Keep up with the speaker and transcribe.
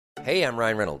Hey, I'm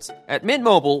Ryan Reynolds. At Mint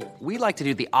Mobile, we like to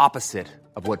do the opposite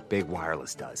of what Big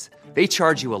Wireless does. They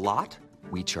charge you a lot,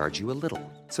 we charge you a little.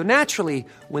 So naturally,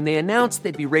 when they announced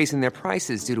they'd be raising their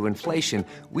prices due to inflation,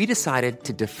 we decided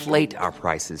to deflate our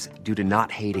prices due to not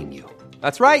hating you.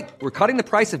 That's right. We're cutting the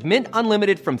price of Mint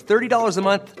Unlimited from $30 a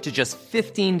month to just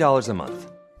 $15 a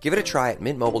month. Give it a try at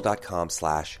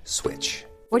mintmobile.com/switch.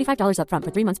 $45 up front for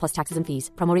 3 months plus taxes and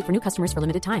fees. Promo rate for new customers for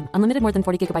limited time. Unlimited more than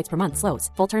 40 gigabytes per month. Slows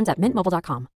full terms at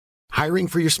mintmobile.com. Hiring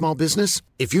for your small business?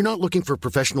 If you're not looking for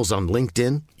professionals on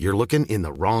LinkedIn, you're looking in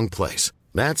the wrong place.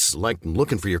 That's like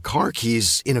looking for your car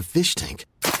keys in a fish tank.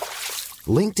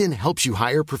 LinkedIn helps you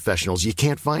hire professionals you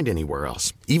can't find anywhere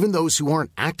else, even those who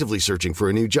aren't actively searching for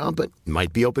a new job but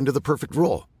might be open to the perfect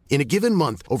role. In a given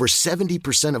month, over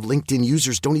 70% of LinkedIn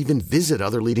users don't even visit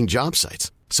other leading job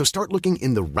sites. So start looking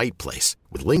in the right place.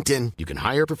 With LinkedIn, you can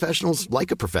hire professionals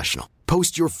like a professional.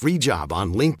 Post your free job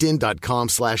on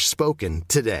linkedin.com/spoken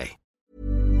today.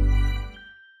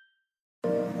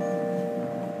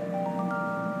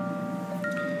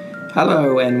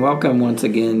 Hello and welcome once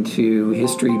again to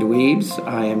History Dweebs.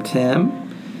 I am Tim,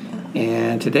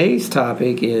 and today's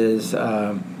topic is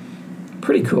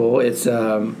pretty cool. It's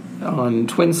on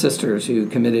twin sisters who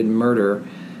committed murder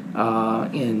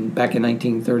back in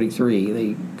 1933.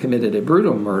 They committed a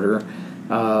brutal murder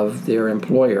of their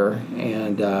employer,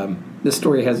 and this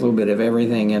story has a little bit of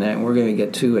everything in it. We're going to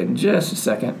get to it in just a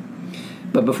second.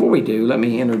 But before we do, let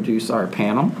me introduce our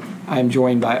panel. I'm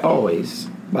joined by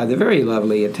the very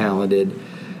lovely and talented,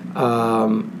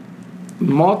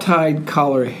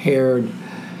 multi-color-haired,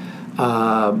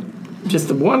 just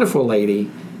a wonderful lady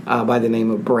by the name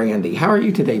of Brandy. How are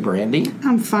you today, Brandy?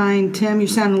 I'm fine, Tim. You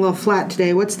sound a little flat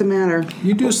today. What's the matter?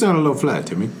 You do sound a little flat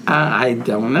to me. I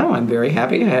don't know. I'm very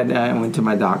happy. I went to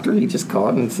my doctor. He just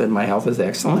called and said my health is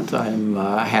excellent. I'm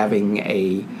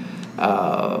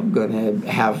going to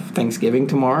have Thanksgiving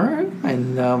tomorrow,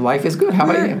 and life is good. How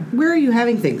about you? Where are you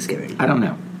having Thanksgiving? I don't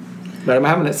know, but I'm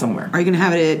having it somewhere. Are you going to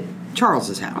have it at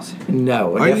Charles's house?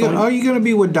 No. Are you going to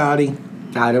be with Dottie?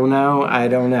 I don't know.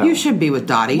 You should be with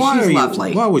Dottie. She's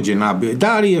lovely. Why would you not be?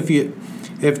 Dottie,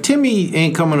 if Timmy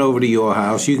ain't coming over to your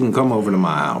house, you can come over to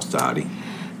my house, Dottie.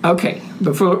 Okay.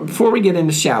 Before we get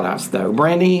into shout-outs, though,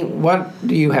 Brandy, what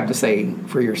do you have to say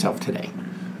for yourself today?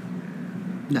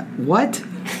 No, what?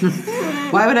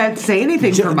 Why would I have to say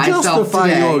anything for myself justify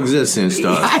today? your existence,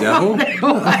 devil.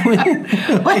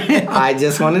 I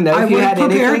just want to know if you had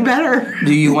anything better.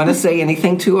 Do you want to say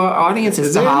anything to our audience?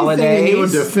 It's the holidays. Anything in your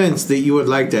defense that you would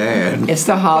like to add? It's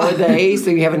the holidays.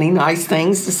 Do you have any nice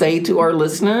things to say to our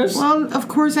listeners? Well, of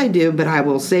course I do, but I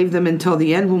will save them until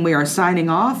the end when we are signing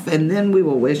off, and then we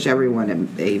will wish everyone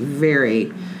a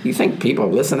very... You think people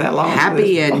listen that long?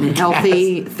 Happy and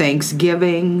healthy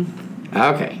Thanksgiving.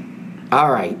 Okay. All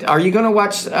right. Are you going to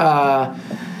watch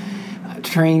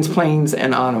Trains, Planes,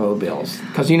 and Automobiles?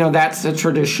 Because that's a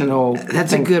traditional.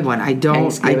 That's a good one. I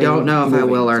don't know if I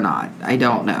will or not. I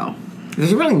don't know.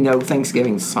 There's really no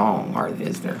Thanksgiving song,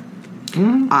 is there?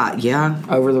 Yeah.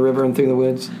 Over the River and Through the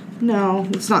Woods. No,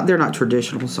 it's not. They're not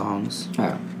traditional songs.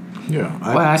 Oh. Yeah.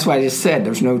 Well, that's what I just said.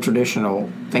 There's no traditional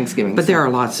Thanksgiving But song. there are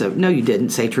lots of... No, you didn't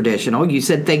say traditional. You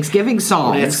said Thanksgiving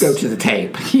songs. Let's go to the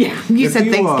tape. Yeah, you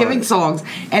said Thanksgiving songs,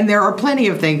 and there are plenty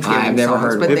of Thanksgiving I've never songs,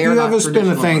 heard of but it. they If are you not ever spend a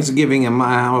traditional. Thanksgiving in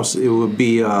my house, it would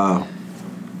be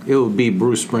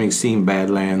Bruce Springsteen,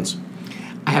 Badlands.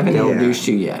 I haven't introduced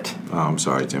you yet. Oh, I'm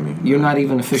sorry, Timmy. You're not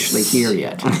even officially here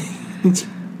yet.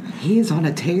 He is on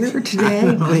a tear today.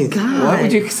 Oh my God. What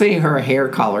would you say her hair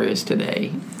color is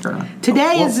today?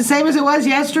 Today is the same as it was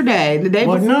yesterday, the day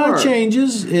before. No, it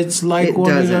changes. It's like It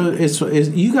one doesn't. of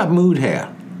the, you got mood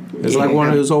hair. It's like one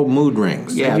of those old mood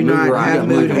rings. Yeah, I do not have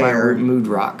mood hair. Mood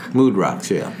rock. Mood rocks,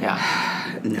 yeah. Yeah.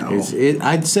 No.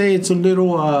 I'd say it's a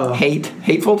little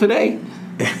Hateful today?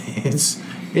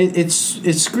 it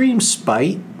screams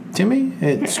spite, Timmy.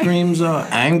 It screams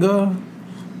anger,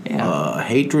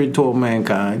 hatred toward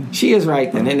mankind. She is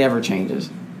right then. It never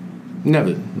changes.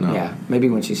 Never. No. Yeah, maybe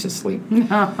when she's asleep.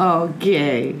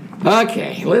 Okay.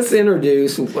 Okay, let's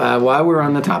introduce, while we're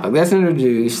on the topic, let's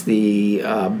introduce the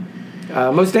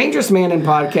most dangerous man in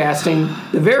podcasting,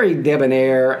 the very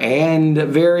debonair and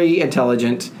very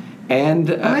intelligent, and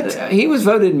he was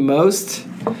voted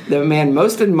the man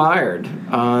most admired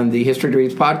on the History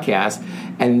Dweebs podcast,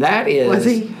 and that is... Was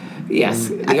he? Yes.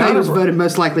 I thought he was voted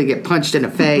most likely to get punched in the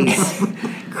face.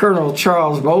 Colonel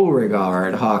Charles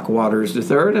Beauregard Hawk Waters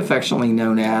III, affectionately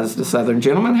known as the Southern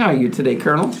Gentleman. How are you today,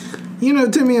 Colonel?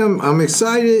 Timmy, I'm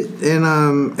excited and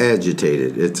I'm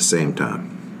agitated at the same time.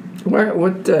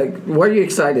 What are you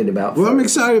excited about? Well, I'm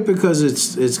excited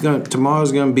because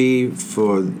tomorrow's going to be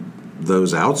for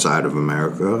those outside of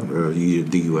America,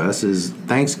 the U.S., is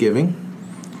Thanksgiving.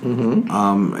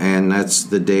 And that's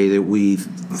the day that we're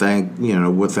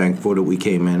thankful that we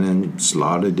came in and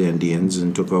slaughtered Indians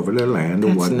and took over their land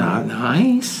and whatnot. That's not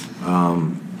nice.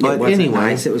 But it wasn't anyway,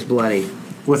 nice. It was bloody.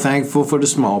 we're thankful for the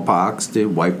smallpox that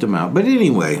wiped them out. But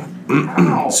anyway,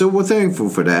 so we're thankful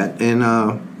for that.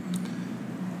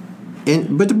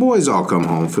 But the boys all come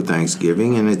home for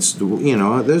Thanksgiving, and it's,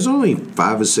 there's only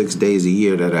 5 or 6 days a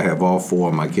year that I have all 4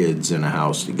 of my kids in the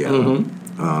house together.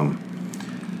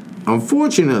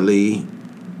 Unfortunately,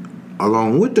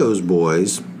 along with those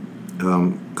boys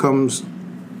comes,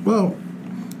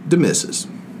 the missus.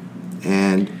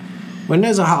 And when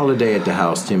there's a holiday at the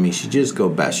house, Timmy, she just go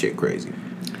batshit crazy.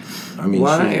 I mean,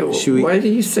 why do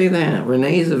you say that?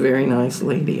 Renee's a very nice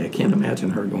lady. I can't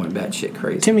imagine her going batshit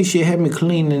crazy. Timmy, she had me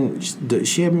cleaning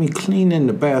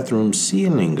the bathroom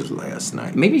ceilings last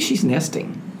night. Maybe she's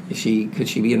nesting. Could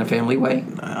she be in a family way?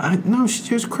 No, she's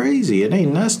just crazy. It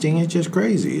ain't nesting. It's just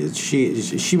crazy.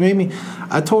 She made me.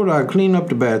 I told her I cleaned up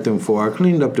the bathroom for her. I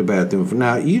cleaned up the bathroom for.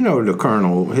 Now the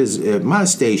Colonel. My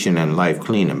station in life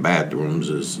cleaning bathrooms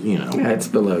is That's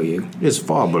below you. It's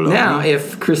far below. Now, me.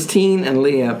 if Christine and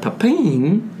Leah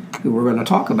Papine, who we're going to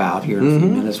talk about here in a few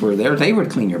minutes, were there, they would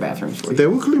clean your bathrooms for you. They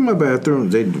would clean my bathroom.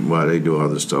 They do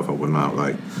other stuff I would not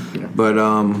like. Yeah. But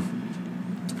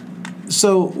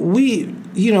so we.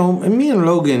 Me and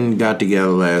Logan got together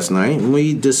last night, and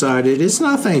we decided it's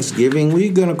not Thanksgiving.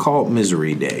 We're going to call it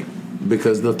Misery Day.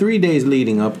 Because the 3 days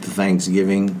leading up to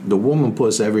Thanksgiving, the woman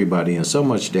puts everybody in so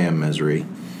much damn misery.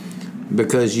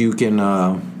 Because you could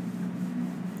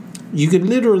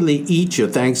literally eat your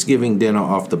Thanksgiving dinner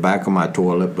off the back of my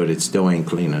toilet, but it still ain't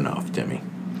clean enough, Timmy.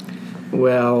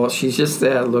 Well, she's just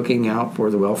looking out for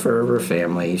the welfare of her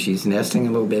family. She's nesting a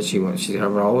little bit. She's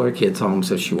got all her kids home,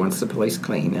 so she wants the place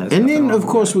clean. And then, of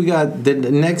course, we got the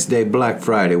next day, Black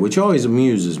Friday, which always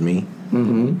amuses me.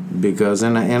 Because,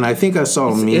 and I think I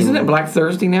saw a meme. Isn't it Black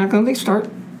Thursday now? Don't they start?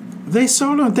 They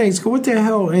start on Thanksgiving. What the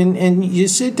hell? And you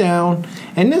sit down,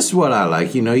 and this is what I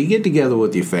like. You get together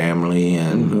with your family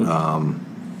and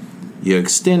your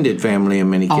extended family in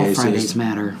many cases. All Fridays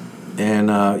matter. And,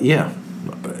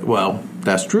 well,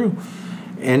 that's true.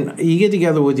 And you get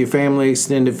together with your family,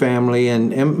 extended family,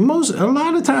 and a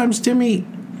lot of times, Timmy,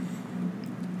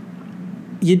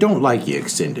 you don't like your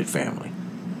extended family.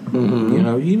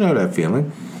 You know that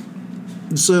feeling.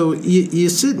 So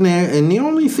you're sitting there, and the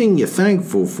only thing you're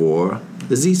thankful for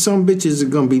is these some bitches are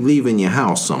going to be leaving your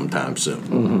house sometime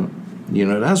soon.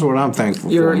 That's what I'm thankful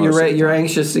for. You're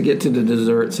anxious to get to the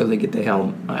dessert so they get the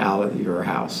hell out of your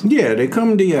house. Yeah, they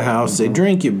come to your house, they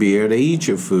drink your beer, they eat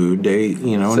your food,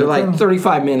 So like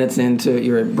 35 minutes into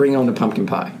your bring on the pumpkin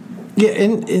pie. Yeah,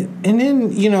 and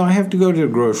then, I have to go to the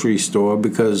grocery store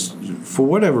because for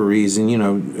whatever reason,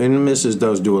 and the missus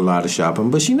does do a lot of shopping,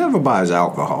 but she never buys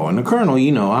alcohol. And the Colonel,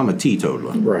 I'm a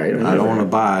teetotaler. Right. I don't want to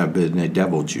buy a bit of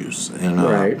devil juice. And,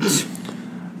 right.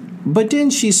 But then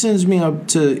she sends me up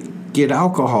to get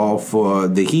alcohol for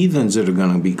the heathens that are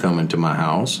going to be coming to my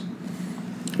house.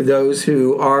 Those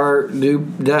who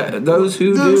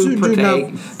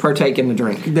partake in the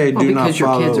drink. They do not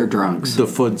follow your kids are drunks. The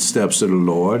footsteps of the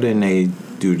Lord, and they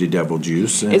do the devil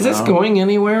juice. And, is this going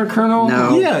anywhere, Colonel?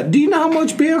 No. Yeah. Do you know how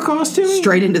much beer costs, Timmy?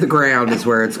 Straight into the ground is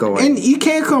where it's going. And you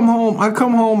can't come home. I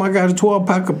come home, I got a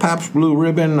 12-pack of Pabst Blue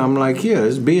Ribbon. I'm like, yeah,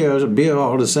 it's beer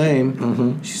all the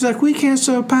same. She's like, we can't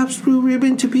sell Pabst Blue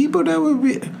Ribbon to people that would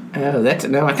be... Oh, I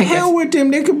think hell with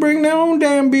them. They could bring their own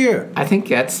damn beer. I think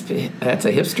that's a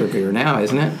hipster beer now,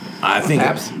 isn't it? I think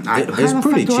it's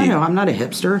pretty cheap. I know? I'm not a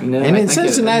hipster. No, and in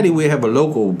Cincinnati, we have a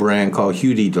local brand called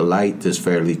Hudie Delight that's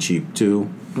fairly cheap too.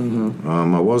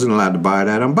 I wasn't allowed to buy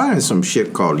that. I'm buying some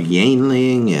shit called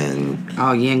Yuengling and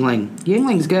Yuengling.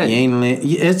 Yuengling's good. Yuengling,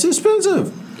 it's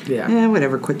expensive. Yeah,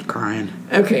 whatever. Quit crying.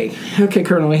 Okay,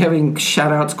 Colonel. We're having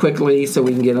shout-outs quickly so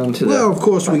we can get on to Well, of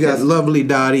course, we got lovely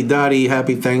Dottie. Dottie,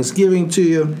 happy Thanksgiving to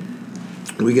you.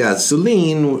 We got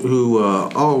Celine, who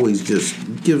always just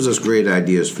gives us great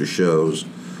ideas for shows.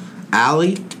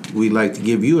 Allie, we'd like to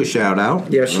give you a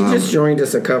shout-out. Yeah, she just joined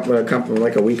us a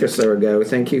week or so ago.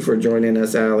 Thank you for joining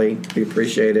us, Allie. We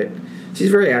appreciate it. She's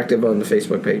very active on the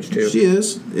Facebook page, too. She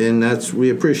is, and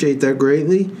we appreciate that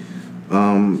greatly.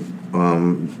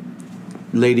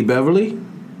 Lady Beverly.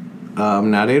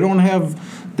 Now they don't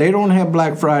have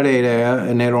Black Friday there,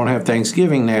 and they don't have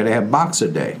Thanksgiving there. They have Boxer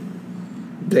Day.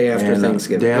 Day after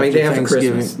Thanksgiving. Day after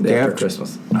Christmas. Day after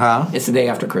Christmas. Huh? It's the day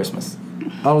after Christmas.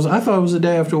 I thought it was the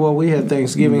day after we had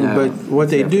Thanksgiving, no, but what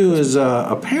they do is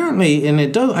apparently, and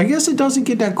I guess it doesn't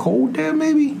get that cold there,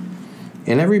 maybe,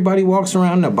 and everybody walks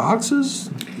around in their boxers.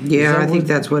 Yeah, I think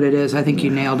that's what it is. I think you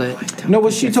nailed it. No,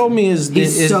 what she told me is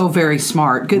He's so very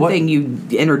smart. Good thing you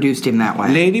introduced him that way.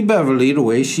 Lady Beverly, the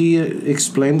way she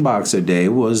explained Boxer Day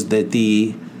was that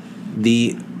the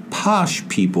posh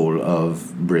people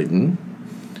of Britain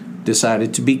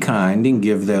decided to be kind and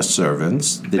give their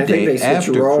servants the day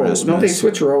after Christmas. Don't they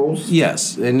switch roles?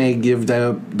 Yes, and they give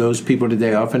those people the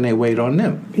day off and they wait on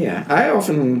them. Yeah, I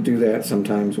often do that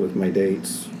sometimes with my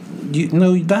dates.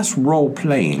 That's role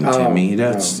playing, Timmy.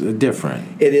 That's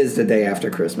different. It is the day after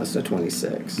Christmas, the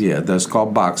 26th. Yeah, that's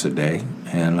called Boxer Day,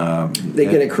 and they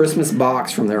get a Christmas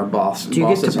box from their boss. Do you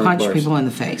get to punch people in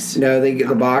the face? No, they get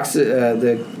the box.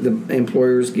 The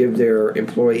employers give their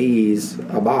employees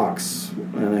a box,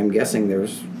 and I'm guessing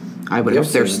there's. I would hope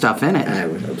there's stuff in it. I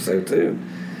would hope so too.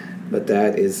 But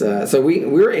that is so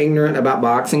we're ignorant about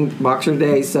Boxer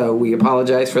Day, so we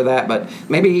apologize for that. But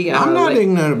maybe I'm not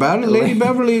ignorant about it. Lady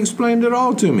Beverly explained it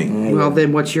all to me. Well,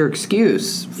 then what's your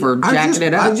excuse for jacking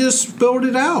it up? I just spilled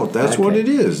it out. That's what it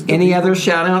is. Any other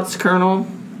shout-outs, Colonel?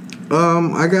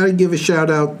 I got to give a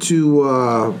shout-out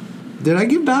to... did I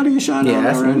give Dottie a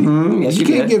shout-out already? Mm-hmm. Yes, you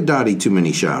can't give Dottie too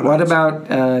many shout-outs. What about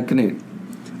Canute?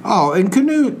 Oh, and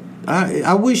Canute...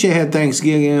 I wish I had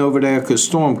Thanksgiving over there because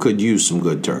Storm could use some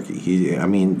good turkey.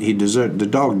 The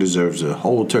dog deserves a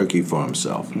whole turkey for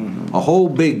himself. Mm-hmm. A whole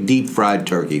big deep fried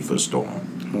turkey for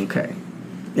Storm. Okay.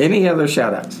 Any other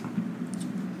shout outs?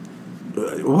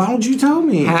 Why don't you tell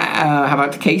me? How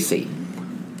about Casey?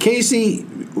 Casey,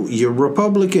 you're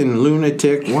Republican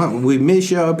lunatic. We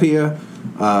miss you up here.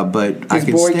 But his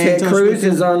boy Ted Cruz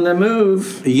is on the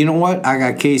move. You know what? I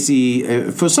got Casey.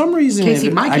 For some reason,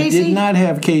 I did not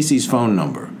have Casey's phone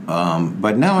number.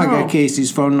 But now I got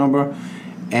Casey's phone number.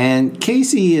 And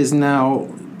Casey is now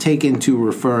taken to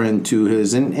referring to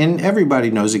his... And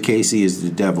everybody knows that Casey is the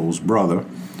devil's brother.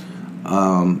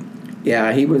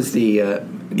 Yeah, he was the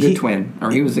good twin.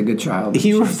 Or he was a good child.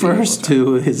 He refers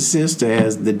to his sister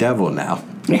as the devil now.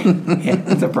 Yeah,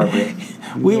 that's appropriate.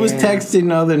 We was texting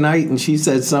the other night, and she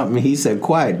said something. He said,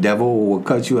 "Quiet, devil, we'll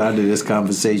cut you out of this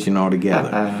conversation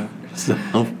altogether."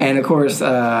 And, of course,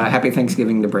 happy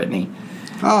Thanksgiving to Brittany.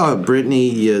 Oh, Brittany,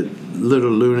 you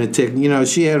little lunatic. You know,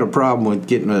 she had a problem with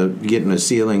getting her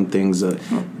ceiling things.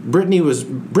 Brittany,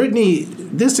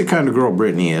 this is the kind of girl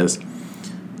Brittany is.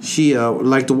 She,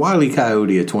 like the Wile E.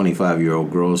 Coyote, a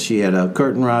 25-year-old girl, she had a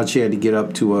curtain rod she had to get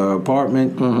up to her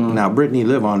apartment. Mm-hmm. Now, Brittany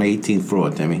lived on the 18th floor,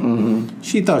 Timmy. Mm-hmm.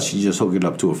 She thought she'd just hook it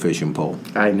up to a fishing pole.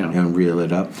 I know. And reel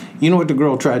it up. You know what the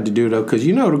girl tried to do, though? Because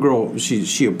you know the girl,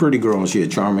 she a pretty girl and she a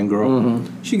charming girl.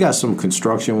 Mm-hmm. She got some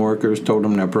construction workers, told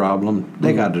them their problem.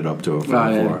 They got it up to her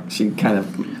front floor. She kind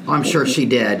of... I'm sure she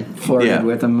did. Flirted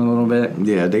with them a little bit.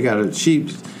 Yeah, they got it. She...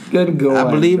 Good going. I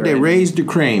believe they raised the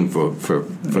cream for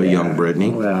young Brittany.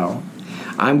 Well,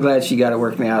 I'm glad she got it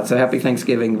working out. So happy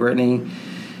Thanksgiving, Brittany,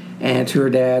 and to her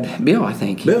dad, Bill. I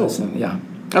think. Bill. Yeah.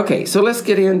 Okay, so let's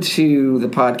get into the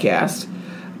podcast.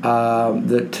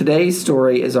 Today's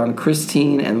story is on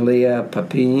Christine and Leah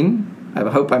Papin. I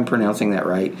hope I'm pronouncing that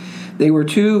right. They were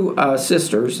two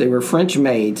sisters. They were French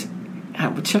maids.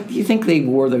 Chuck, do you think they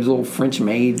wore those little French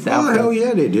maids outfits? Oh, hell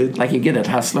yeah, they did. Like you get at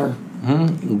Hustler?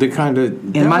 Mm-hmm. The kind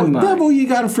of devil you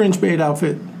got a French maid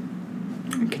outfit.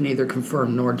 I can neither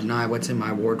confirm nor deny what's in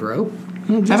my wardrobe.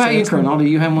 How about you, Colonel? Do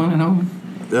you have one at home?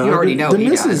 You already know the he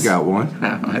missus does. got one.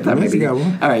 I thought maybe got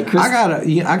one. All right,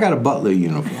 I got a butler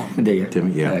uniform. Do you?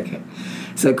 Timmy, yeah. Okay.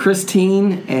 So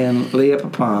Christine and Leah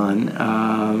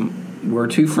Papin were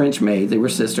two French maids. They were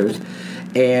sisters,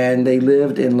 and they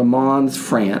lived in Le Mans,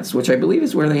 France, which I believe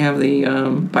is where they have the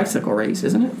bicycle race,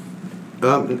 isn't it?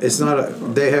 It's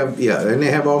not they have, and they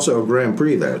have also a Grand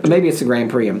Prix there. Too. Maybe it's the Grand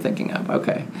Prix I'm thinking of.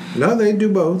 Okay. No, they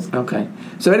do both. Okay.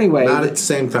 So anyway. Not at the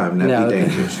same time. That'd be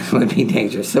dangerous. It would be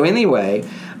dangerous. So anyway,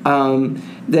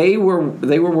 they were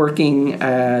working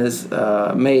as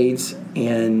maids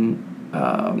in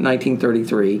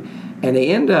 1933, and they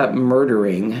end up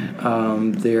murdering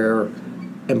their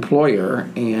employer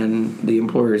and the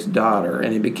employer's daughter,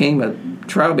 and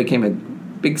trial became a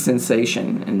big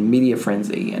sensation and media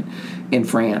frenzy in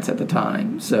France at the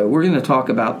time. So we're going to talk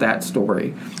about that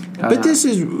story. But this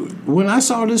is, when I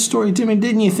saw this story, Timmy,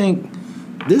 didn't you think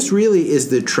this really is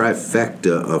the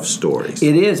trifecta of stories?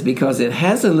 It is, because it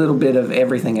has a little bit of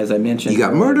everything, as I mentioned. You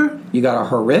got murder. You got a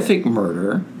horrific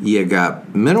murder. You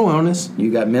got mental illness.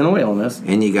 You got mental illness.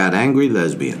 And you got angry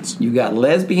lesbians. You got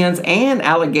lesbians and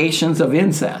allegations of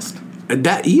incest.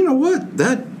 That, you know what?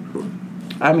 That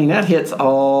hits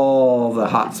all the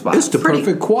hot spots. It's the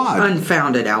perfect quad.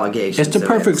 Unfounded allegations. It's the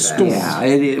perfect storm.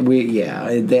 Yeah,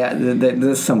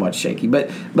 that's somewhat shaky, but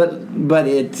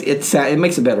it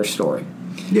makes a better story.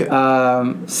 Yeah.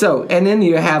 And then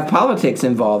you have politics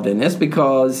involved in this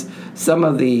because some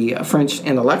of the French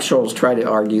intellectuals try to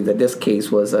argue that this case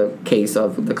was a case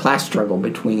of the class struggle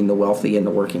between the wealthy and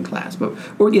the working class. But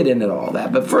we'll get into all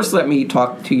that. But first, let me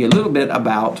talk to you a little bit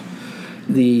about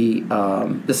the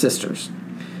sisters.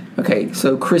 Okay,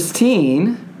 so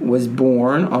Christine was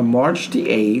born on March the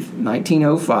 8th,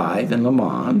 1905 in Le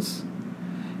Mans.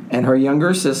 And her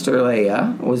younger sister,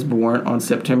 Leah, was born on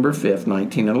September 5th,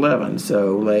 1911.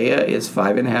 So Leah is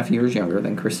 5.5 years younger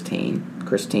than Christine,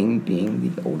 Christine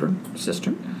being the older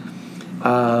sister.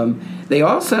 They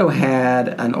also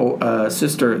had a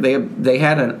sister. They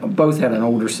both had an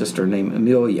older sister named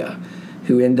Amelia,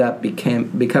 who ended up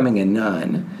becoming a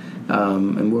nun.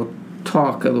 And we'll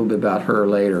talk a little bit about her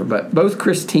later. But both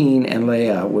Christine and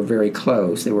Leah were very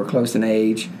close. They were close in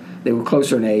age. They were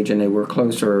closer in age, and they were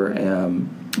closer.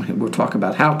 We'll talk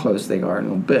about how close they are in a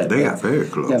little bit. They got very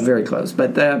close. Yeah, very close.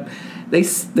 But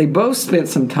they both spent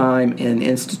some time in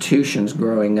institutions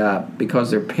growing up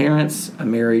because their parents'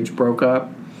 marriage broke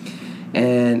up.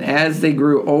 And as they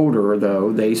grew older,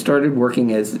 though, they started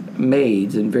working as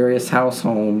maids in various house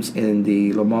homes in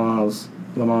the Le Mans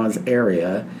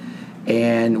area.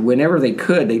 And whenever they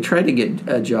could, they tried to get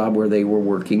a job where they were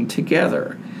working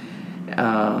together.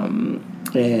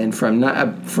 And from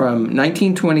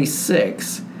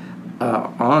 1926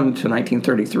 on to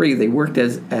 1933, they worked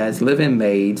as live-in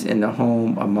maids in the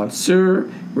home of Monsieur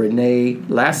René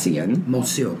Lassien.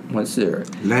 Monsieur.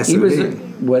 He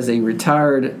was a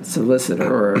retired solicitor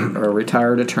or a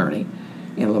retired attorney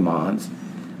in Le Mans.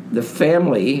 The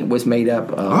family was made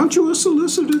up of... Aren't you a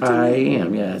solicitor too? I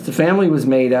am, yes. The family was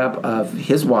made up of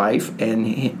his wife and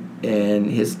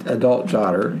his adult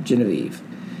daughter, Genevieve.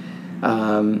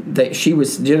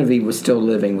 Genevieve was still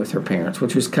living with her parents,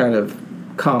 which was kind of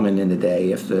common in the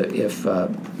day. If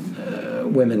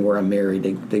women were unmarried,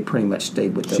 they pretty much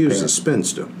stayed with their parents. She was a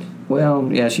spinster.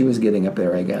 Well, yeah, she was getting up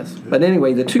there, I guess. But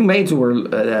anyway, the two maids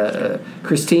were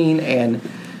Christine and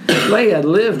Leah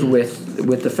lived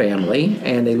with the family,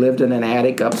 and they lived in an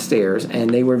attic upstairs, and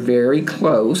they were very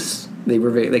close. They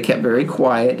kept very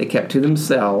quiet. They kept to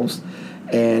themselves.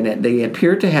 And they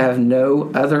appeared to have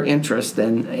no other interest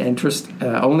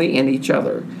only in each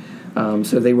other.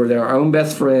 So they were their own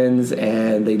best friends,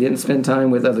 and they didn't spend time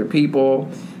with other people.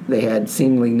 They had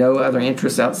seemingly no other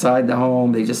interests outside the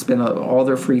home. They just spent all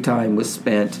their free time was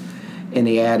spent in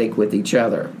the attic with each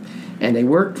other. And they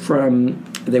worked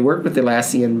with the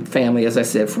Lassien family, as I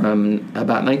said, from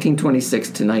about 1926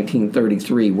 to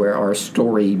 1933, where our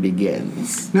story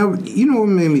begins. Now, you know what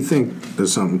made me think of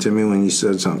something, Timmy, when you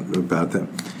said something about that?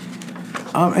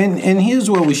 And here's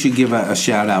where we should give a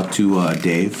shout-out to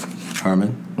Dave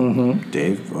Herman. Mm-hmm.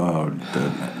 Dave,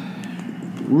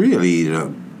 really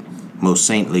the most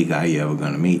saintly guy you're ever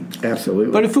going to meet.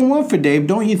 Absolutely. But if it weren't for Dave,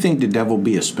 don't you think the devil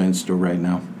be a spinster right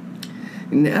now?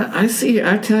 I see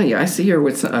her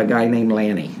with a guy named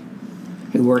Lanny,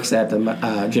 who works at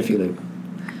the Jiffy Lube.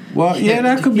 Well, yeah,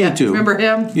 that could be too. Remember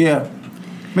him? Yeah,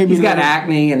 maybe he's got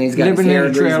acne and he's got living his hair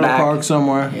in a trailer back. park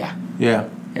somewhere. Yeah.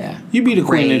 You be the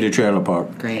queen of the trailer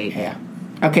park. Great. Yeah.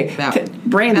 Okay,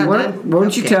 Brandy, why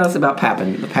don't you tell us about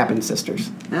the Papin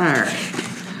sisters? All right.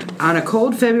 On a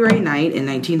cold February night in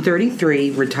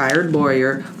 1933, retired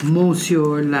lawyer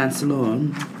Monsieur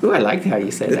Lancelot. Ooh, I like how you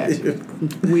say that.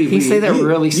 He say that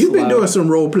really slow. You've been doing some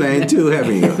role playing too,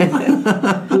 haven't you?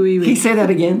 Can you say that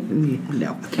again?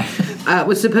 No.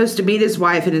 Was supposed to meet his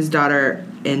wife and his daughter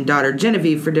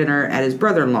Genevieve for dinner at his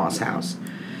brother-in-law's house,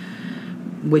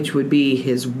 which would be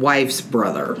his wife's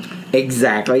brother.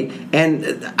 Exactly.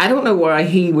 And I don't know why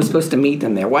he was supposed to meet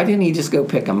them there. Why didn't he just go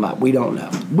pick them up? We don't know.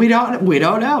 We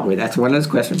don't know. That's one of those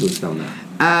questions we just don't know.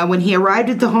 When he arrived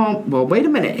at the home, well, wait a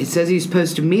minute. It says he's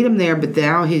supposed to meet him there, but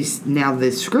now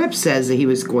the script says that he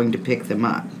was going to pick them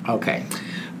up. Okay.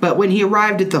 But when he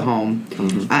arrived at the home,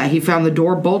 he found the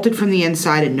door bolted from the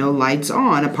inside and no lights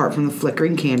on apart from the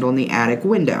flickering candle in the attic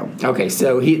window. Okay,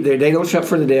 so they don't show up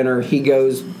for the dinner. He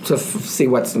goes to see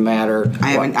what's the matter.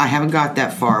 I haven't got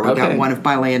that far. We got one of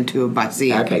by land, two of by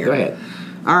sea. Okay, here. Go ahead.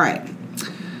 All right.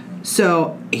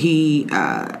 So he,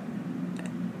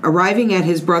 arriving at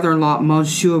his brother-in-law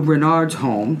Monsieur Renard's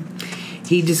home,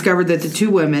 he discovered that the two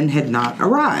women had not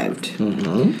arrived.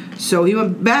 Mm-hmm. So he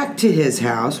went back to his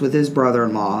house with his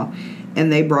brother-in-law,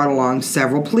 and they brought along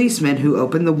several policemen who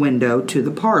opened the window to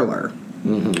the parlor.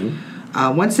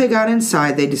 Mm-hmm. Once they got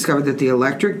inside, they discovered that the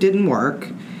electric didn't work,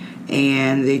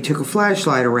 and they took a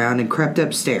flashlight around and crept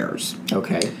upstairs.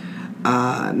 Okay.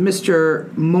 Monsieur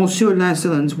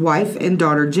Lancelot's wife and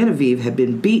daughter Genevieve had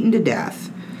been beaten to death.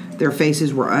 Their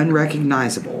faces were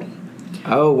unrecognizable.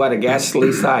 Oh, what a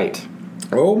ghastly sight.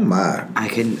 Oh my! I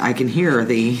can hear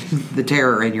the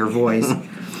terror in your voice.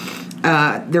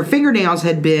 Their fingernails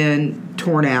had been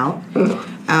torn out,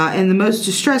 and the most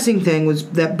distressing thing was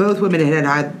that both women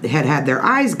had their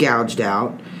eyes gouged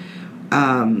out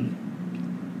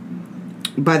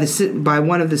by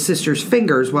one of the sisters'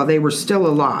 fingers while they were still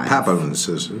alive. Papillon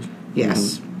sisters.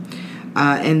 Yes.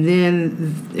 And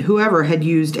then whoever had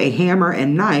used a hammer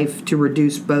and knife to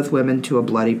reduce both women to a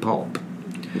bloody pulp.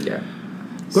 Yeah.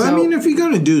 But I mean, if you're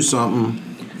going to do something,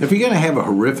 if you're going to have a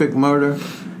horrific murder,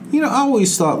 I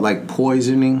always thought like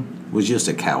poisoning was just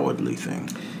a cowardly thing.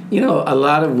 A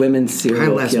lot of women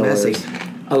serial less killers. messy.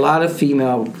 A lot of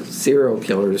female serial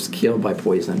killers killed by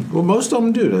poison. Well, most of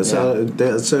them do. That's how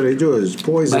they do it. Is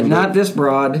poison. But not this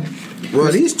broad.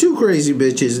 Well, these two crazy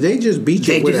bitches, they just beat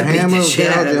you with a hammer, gouge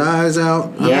your eyes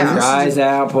out. Yeah, your eyes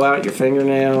out, pull out your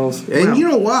fingernails. And you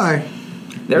know why?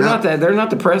 They're not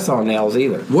the press-on nails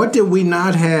either. What did we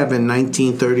not have in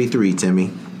 1933,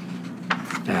 Timmy?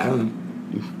 I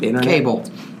don't know. Internet? Cable.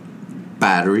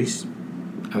 Batteries.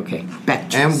 Okay.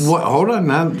 Batches. And what? Hold on,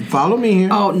 now follow me here.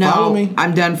 Oh no! Follow me.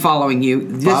 I'm done following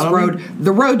you. Follow me?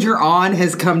 The road you're on,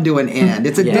 has come to an end.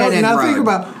 It's a dead end Now road. think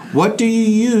about, what do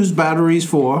you use batteries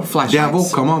for? Flashlights. Devil,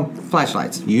 come on.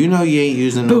 Flashlights. You know you ain't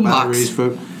using no Boombox. batteries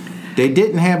for. They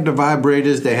didn't have the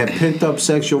vibrators. They had pent up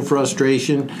sexual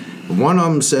frustration. One of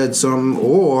them said something,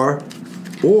 or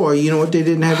you know what they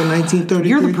didn't have in 1933?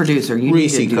 You're the producer. You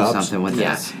Reese need to do cups. something with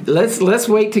Yeah. this. Let's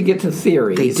wait to get to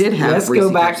theories. They did have Let's Reese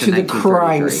go back cups to in the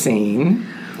crime 1933. scene.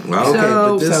 Well, okay,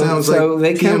 but this sounds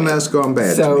like PMS gone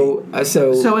bad to me.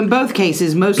 So in both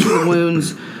cases, most of the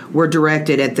wounds were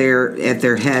directed at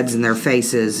their heads and their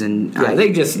faces, and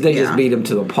they just beat them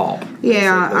to the pulp.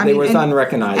 Yeah, They was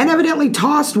unrecognizable. and evidently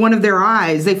tossed one of their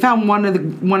eyes. They found one of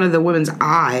the women's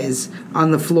eyes on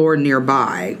the floor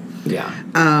nearby. Yeah.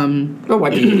 But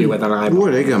what do you do with an eyeball?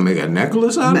 Boy, they gonna make a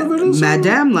necklace out of it or something?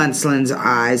 Madame Lensland's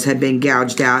eyes had been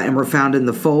gouged out and were found in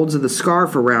the folds of the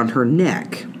scarf around her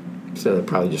neck. So they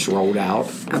probably just rolled out.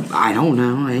 I don't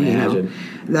know.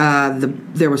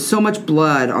 There was so much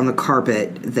blood on the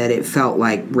carpet that it felt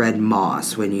like red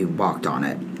moss when you walked on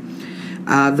it.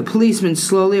 The policemen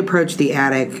slowly approached the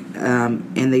attic,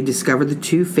 and they discovered the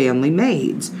two family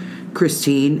maids,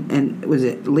 Christine and was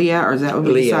it Leah, or is that what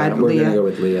we decided? We're going to go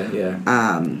with Leah.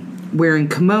 Yeah. Wearing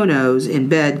kimonos in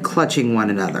bed, clutching one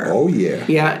another. Oh yeah.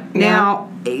 Yeah.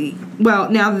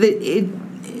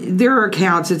 There are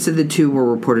accounts that said the two were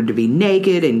reported to be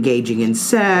naked, engaging in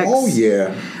sex. Oh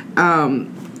yeah.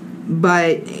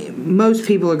 But most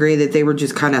people agree that they were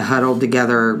just kind of huddled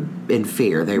together in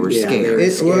fear. They were scared.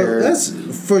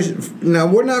 Now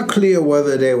we're not clear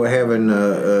whether they were having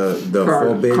the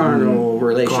forbidden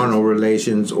carnal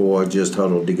relations or just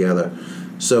huddled together.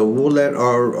 So we'll let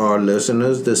our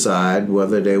listeners decide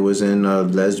whether they was in a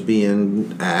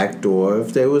lesbian act or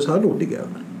if they was huddled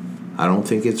together. I don't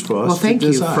think it's for us to decide.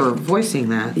 Thank you for voicing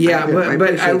that. Yeah, I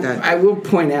appreciate that. I will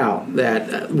point out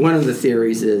that one of the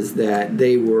theories is that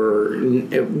they were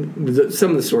some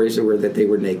of the stories were that they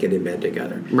were naked in bed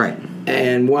together. Right.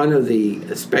 And some of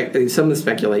the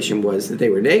speculation was that they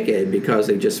were naked because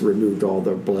they just removed all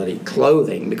their bloody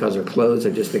clothing because their clothes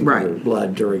had just been covered with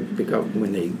blood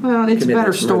when they. Well, it's a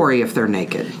better this story murder. if they're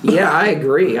naked. Yeah, I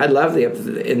agree. I love the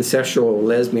incestual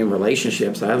lesbian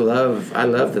relationships. I love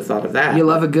the thought of that. You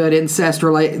love a good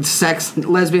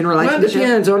lesbian relationship? Well, it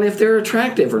depends on if they're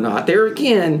attractive or not. There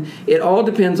again, it all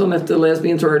depends on if the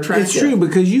lesbians are attractive. It's true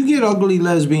because you get ugly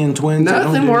lesbian twins that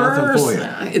don't do nothing for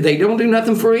you. They don't do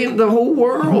nothing for the whole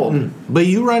world. Mm-hmm. But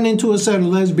you run into a set of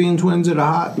lesbian twins that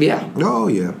are hot. Yeah. Oh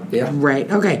yeah. Yeah. Right.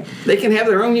 Okay. They can have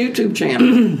their own YouTube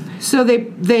channel. So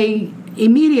they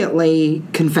immediately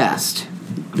confessed.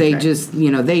 They just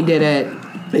they did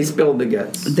it. They spilled the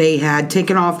guts. They had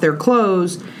taken off their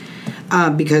clothes.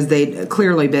 Because they'd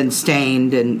clearly been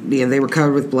stained and they were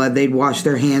covered with blood. They'd washed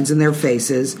their hands and their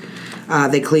faces.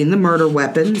 They cleaned the murder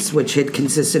weapons, which had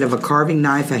consisted of a carving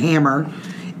knife, a hammer,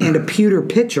 and a pewter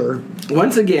pitcher.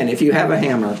 Once again, if you have a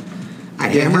hammer, I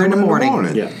hammer in the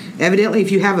morning. Yeah. Evidently, if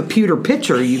you have a pewter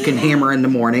pitcher, you can hammer in the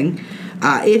morning.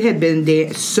 It had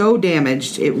been so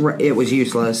damaged, it was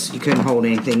useless. You couldn't hold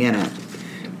anything in it.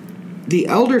 The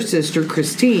elder sister,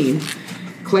 Christine,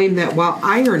 claimed that while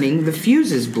ironing, the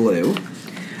fuses blew,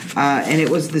 and it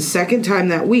was the second time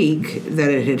that week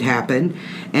that it had happened,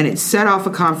 and it set off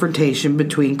a confrontation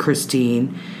between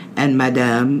Christine and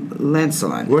Madame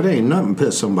Lensland. Well, there ain't nothing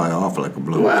piss somebody off like a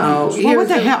blown fuse. Well, what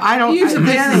the hell? I don't use a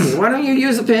penny. Why don't you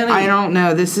use a penny? I don't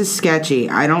know. This is sketchy.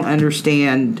 I don't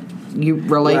understand. You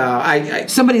relate. Well,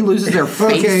 somebody loses their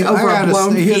face over a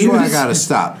blown fuse. Here's where I gotta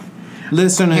stop.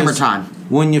 Listeners, Hammer time.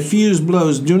 when your fuse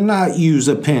blows, do not use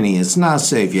a penny. It's not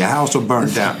safe. Your house will burn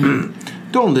down.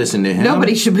 Don't listen to him.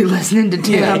 Nobody should be listening to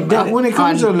Tim. When it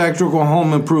comes to electrical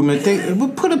home improvement, they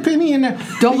put a penny in there.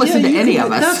 Don't listen to any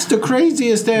of us. That's the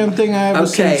craziest damn thing I ever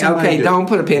seen. Okay, don't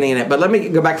put a penny in it. But let me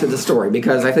go back to the story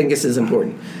because I think this is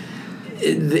important.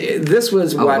 This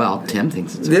was what Tim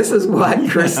thinks it's this is what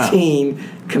Christine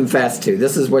confessed to.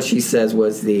 This is what she says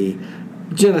was the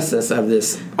genesis of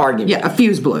this argument. Yeah, a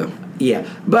fuse blew. Yeah,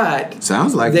 but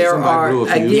sounds like there are blew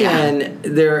a fuse. again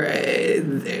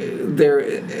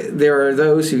there are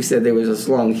those who said there was this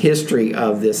long history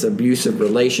of this abusive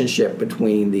relationship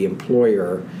between the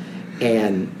employer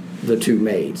and the two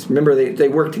maids. Remember, they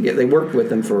worked together. They worked with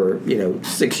them for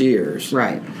 6 years.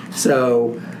 Right.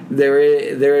 So there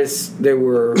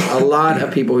were a lot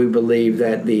of people who believed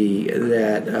that the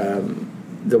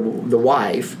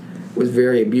wife was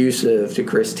very abusive to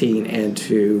Christine and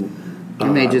to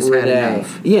and they just Renee. had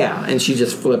enough. Yeah, and she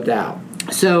just flipped out.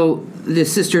 So the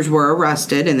sisters were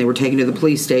arrested and they were taken to the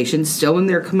police station, still in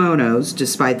their kimonos,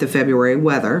 despite the February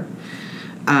weather.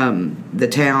 The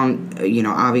town,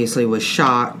 obviously was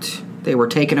shocked. They were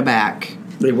taken aback.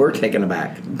 They were taken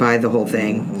aback by the whole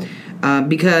thing.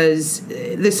 Because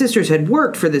the sisters had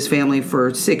worked for this family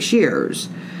for 6 years.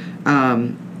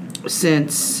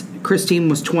 Since Christine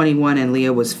was 21 and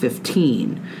Leah was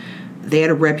 15. They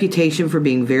had a reputation for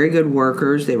being very good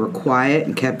workers. They were quiet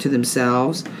and kept to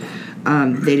themselves.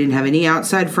 They didn't have any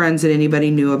outside friends that anybody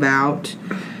knew about.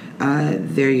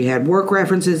 There you had work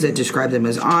references that described them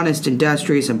as honest,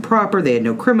 industrious, and proper. They had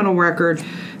no criminal record.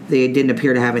 They didn't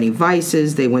appear to have any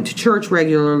vices. They went to church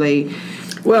regularly.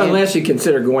 Well, unless you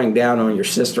consider going down on your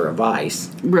sister a vice.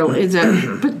 Really, is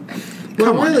that? But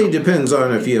well, it really depends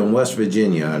on if you're in West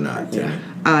Virginia or not. Yeah.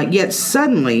 Yet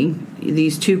suddenly,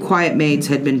 these two quiet maids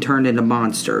had been turned into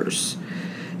monsters.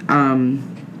 I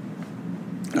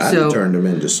turned them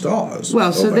into stars.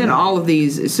 Well, so then all of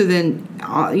these,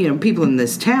 people in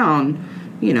this town,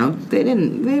 they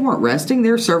weren't resting.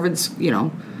 Their servants,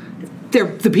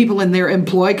 the people in their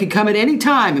employ could come at any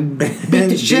time and beat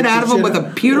the shit out of them with a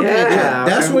pewter pitcher.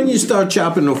 That's when you start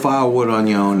chopping the firewood on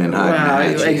your own and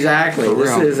hiding. Well, exactly.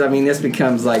 This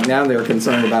becomes like now they're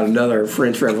concerned about another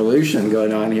French Revolution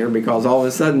going on here because all of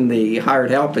a sudden the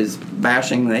hired help is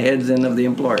bashing the heads in of the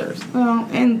employers. Well,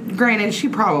 and granted, she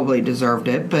probably deserved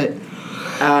it, but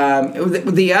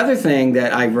the other thing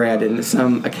that I've read in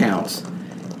some accounts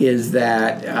is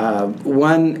that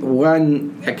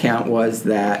one account was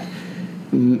that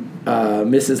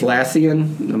Mrs.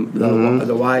 Lassian,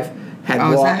 the wife, had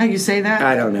walked. Is that how you say that?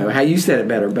 I don't know how you said it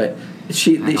better, but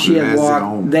she had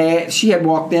walked. She had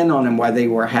walked in on him while they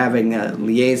were having a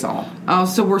liaison. Oh,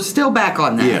 so we're still back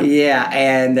on that. Yeah,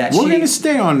 and we're going to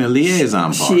stay on the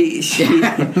liaison part.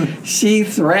 She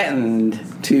threatened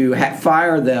to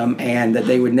fire them and that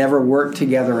they would never work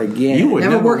together again. You would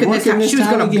never work in this house. She was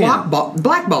going to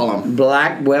blackball them.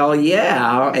 Well,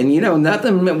 yeah, and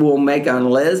nothing will make a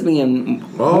lesbian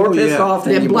more pissed off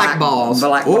than blackballs.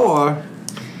 Or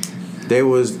there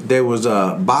was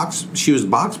a box. She was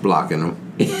box blocking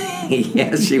them.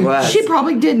 Yes, she was. She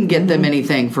probably didn't get them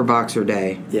anything for Boxer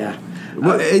Day. Yeah.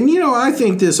 Well, and I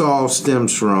think this all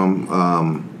stems from.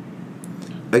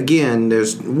 Again,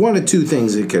 there's one or two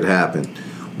things that could happen.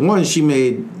 One, she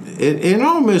made, and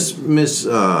all the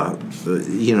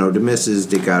misses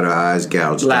that got her eyes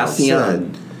gouged out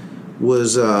said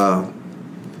was,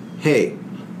 hey,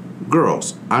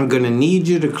 girls, I'm going to need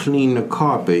you to clean the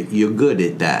carpet. You're good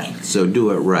at that, so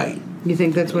do it right. You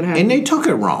think that's what happened? And they took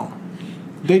it wrong.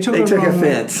 They took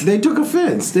offense. They took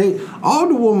offense. All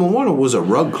the woman wanted was a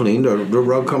rug cleaned, or the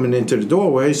rug coming into the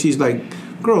doorway. She's like,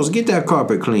 girls, get that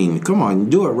carpet clean. Come on,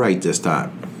 do it right this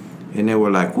time. And they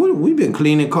were like, what? We've been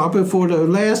cleaning carpet for the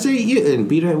last 8 years and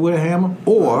beat it with a hammer?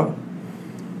 Or,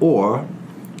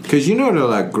 because they're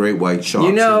like great white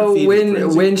sharks.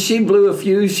 When she blew a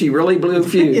fuse, she really blew a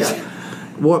fuse. Yeah.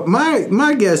 Well,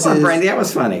 my guess is... Brandy, that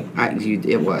was funny.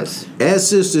 It was. As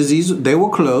sisters, they were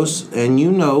close, and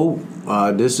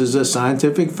this is a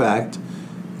scientific fact,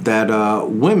 that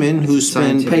women who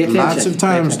spend lots of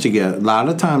time together,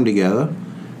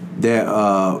 their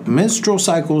menstrual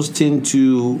cycles tend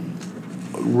to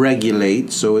regulate,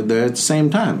 so they're at the same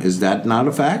time. Is that not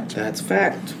a fact? That's a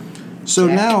fact. So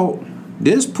now,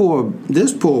 this poor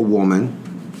woman,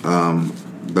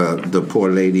 the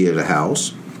poor lady of the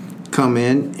house, come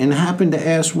in and happened to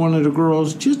ask one of the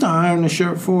girls just to iron the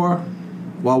shirt for her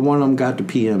while one of them got the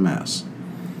PMS.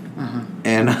 Uh-huh.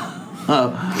 And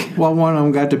while one of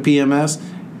them got the PMS,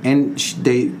 and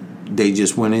they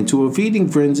just went into a feeding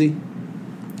frenzy.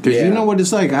 Because you know what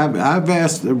it's like. I've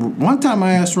asked, one time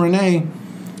I asked Renee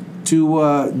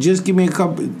to just give me a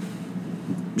couple,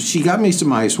 she got me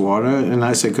some ice water, and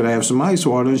I said, could I have some ice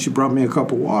water? And she brought me a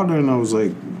cup of water, and I was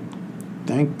like,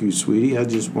 thank you, sweetie. I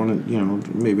just wanted,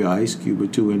 maybe an ice cube or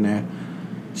two in there.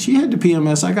 She had the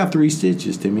PMS. I got 3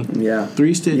 stitches, Timmy. Yeah.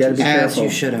 3 stitches. As you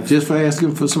should have. Just for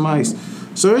asking for some ice.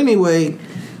 So anyway...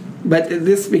 But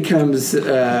this becomes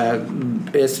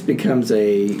it becomes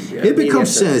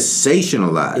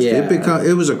sensationalized. Yeah.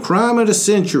 It was a crime of the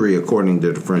century, according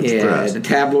to the French press. The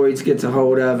tabloids gets a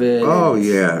hold of it. Oh,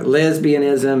 yeah.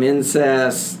 Lesbianism,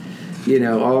 incest,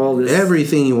 all this.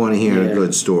 Everything you want to hear in a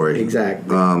good story.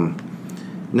 Exactly.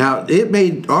 Now,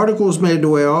 articles made their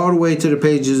way all the way to the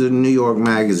pages of the New York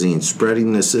Magazine,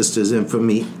 spreading the sisters'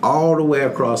 infamy all the way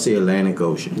across the Atlantic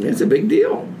Ocean. It's a big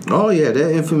deal. Oh, yeah,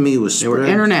 that infamy was spread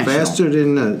international. faster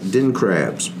than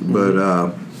crabs. Mm-hmm. But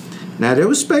now there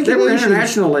was speculation. They were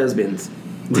international lesbians.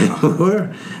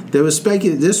 There was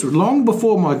speculation. This was long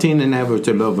before Martina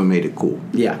Navratilova made it cool.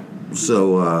 Yeah.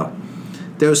 So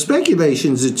there was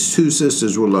speculations that the 2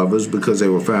 sisters were lovers because they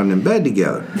were found in bed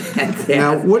together.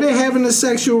 Now, were they having a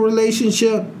sexual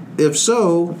relationship? If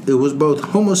so, it was both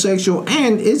homosexual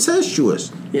and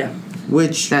incestuous. Yeah.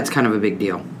 Which... That's kind of a big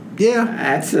deal. Yeah.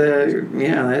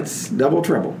 That's double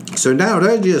trouble. So now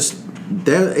they're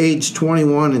age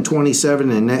 21 and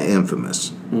 27 and they're infamous.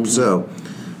 Mm-hmm. So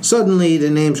suddenly the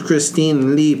names Christine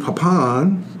and Lee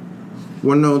Papin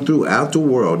were known throughout the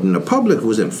world, and the public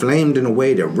was inflamed in a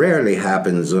way that rarely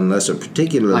happens unless a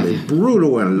particularly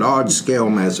brutal and large-scale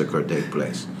massacre take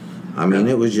place. I mean,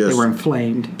 it was just... They were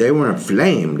inflamed. They were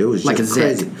inflamed. It was like just a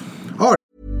crazy. zit. Oh.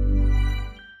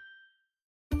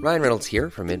 Ryan Reynolds here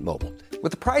from Mint Mobile.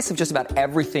 With the price of just about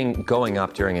everything going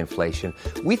up during inflation,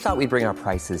 we thought we'd bring our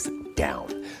prices down.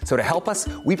 So to help us,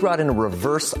 we brought in a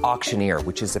reverse auctioneer,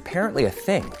 which is apparently a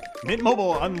thing. Mint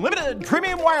Mobile Unlimited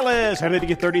Premium Wireless. How to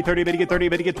get 30, 30, bit to get 30,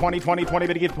 bit to get 20, 20, 20,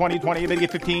 bit to get 20, 20, bit to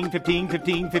get 15, 15,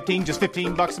 15, 15, just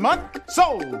 $15 a month?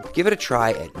 Sold! Give it a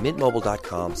try at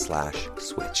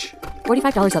mintmobile.com/switch.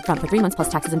 $45 up front for 3 months plus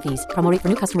taxes and fees. Promo rate for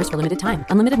new customers for limited time.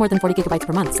 Unlimited more than 40 gigabytes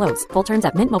per month. Slows full terms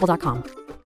at mintmobile.com.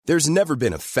 There's never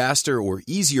been a faster or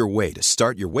easier way to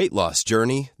start your weight loss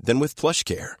journey than with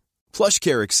PlushCare.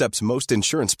 PlushCare accepts most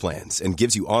insurance plans and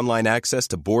gives you online access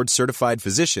to board-certified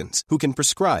physicians who can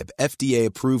prescribe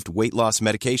FDA-approved weight loss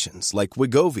medications like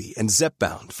Wegovy and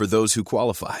Zepbound for those who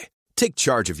qualify. Take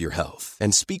charge of your health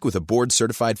and speak with a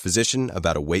board-certified physician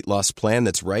about a weight loss plan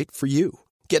that's right for you.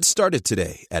 Get started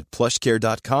today at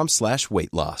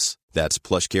plushcare.com/weight loss. That's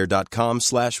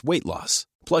plushcare.com/weight loss.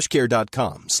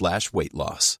 plushcare.com/weight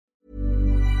loss.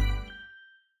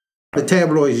 The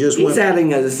tabloids He's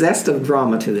adding a zest of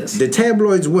drama to this. The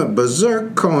tabloids went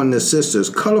berserk, calling the sisters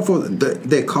colorful.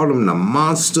 They called them the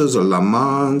monsters or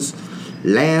lamans,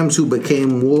 lambs who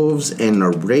became wolves, and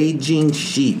the raging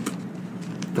sheep.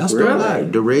 That's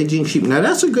the raging sheep. Now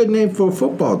that's a good name for a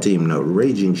football team, though. The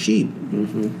raging sheep.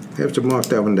 Mm-hmm. Have to mark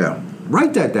that one down.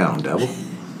 Write that down, devil.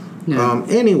 Yeah.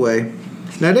 Anyway.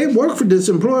 Now, they worked for this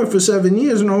employer for 7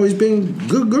 years and always been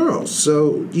good girls.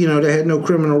 So, they had no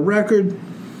criminal record.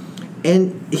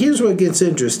 And here's what gets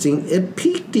interesting. It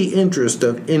piqued the interest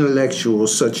of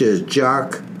intellectuals such as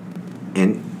Jacques,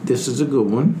 and this is a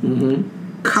good one,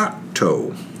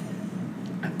 Cocteau.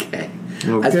 Okay.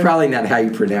 That's probably not how you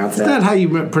pronounce that. It's not how you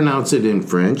pronounce it in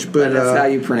French. But that's how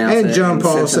you pronounce it. And John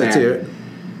Paul Sartre,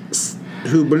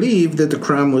 who believed that the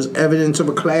crime was evidence of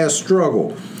a class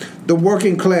struggle. The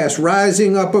working class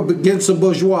rising up against the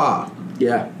bourgeois.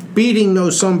 Yeah. Beating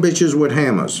those sumbitches with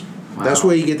hammers. Wow. That's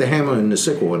where you get the hammer and the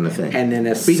sickle and the thing. And then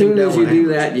as soon as you do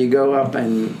that, you go up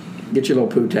and get your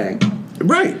little poo-tang.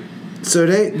 Right. So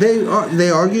they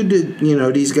argued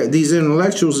that, these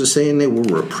intellectuals are saying they were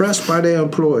repressed by their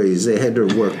employees. They had to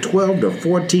work 12 to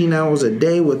 14 hours a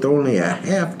day with only a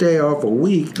half day off a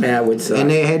week. That would suck. And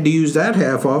they had to use that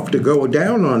half off to go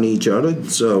down on each other.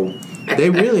 So they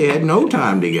really had no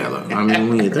time together. I mean,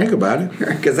 when you think about it.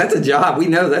 Because that's a job. We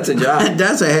know that's a job.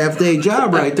 That's a half-day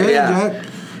job right there, Jack.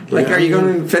 Are you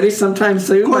going to finish sometime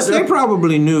soon? Of course, they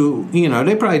probably knew,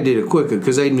 they probably did it quicker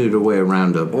because they knew the way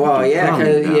around the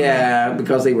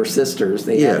because they were sisters.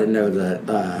 They had to know the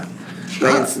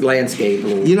landscape.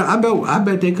 I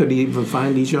bet they could even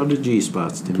find each other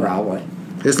G-spots. Probably.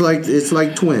 It's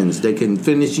like twins. They can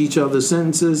finish each other's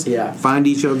sentences, find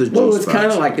each other's G-spots. Well, it's kind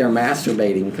of like they're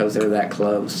masturbating because they're that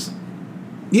close.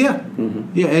 Yeah.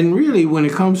 Mm-hmm. Yeah, and really, when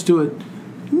it comes to it,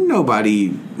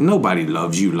 nobody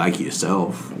loves you like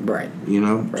yourself. Right.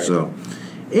 Right. So,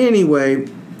 anyway,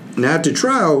 now at the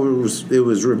trial, it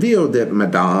was revealed that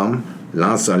Madame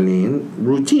Lancelin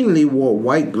routinely wore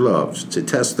white gloves to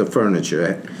test the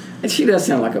furniture. And she does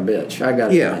sound like a bitch. I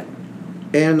got to admit.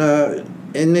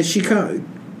 And then she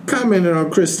commented on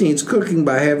Christine's cooking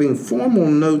by having formal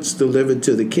notes delivered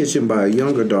to the kitchen by a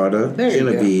younger daughter,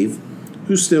 Genevieve,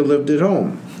 who still lived at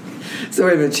home. So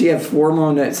wait a minute, she had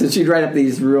formal notes. So she'd write up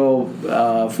these real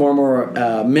formal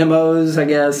memos, I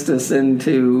guess, to send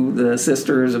to the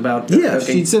sisters about the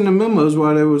cooking. She'd send the memos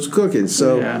while they was cooking.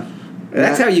 So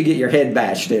that's how you get your head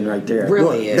bashed in right there.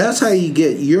 Really is. That's how you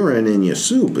get urine in your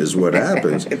soup is what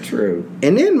happens. True.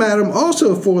 And then Madam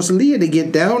also forced Leah to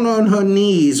get down on her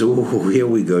knees. Oh, here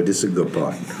we go. This is a good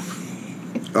part.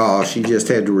 Oh, she just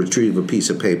had to retrieve a piece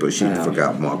of paper. She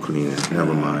forgot Marcolina.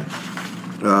 Never mind.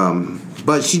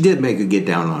 But she did make her get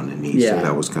down on her knees, so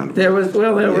that was kind of... There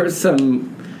was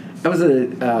some... That was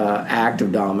an act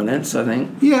of dominance, I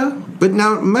think. Yeah, but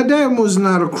now, Madame was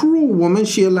not a cruel woman.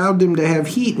 She allowed them to have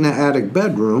heat in the attic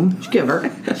bedroom.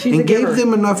 Giver. She's and a giver. gave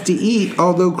them enough to eat,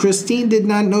 although Christine did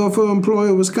not know if her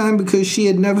employer was kind because she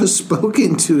had never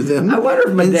spoken to them. I wonder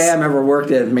if Madame ever worked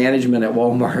at management at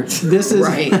Walmart. This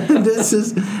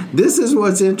is this is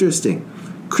what's interesting.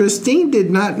 Christine did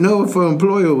not know if her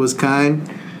employer was kind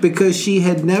because she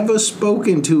had never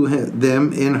spoken to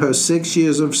them in her 6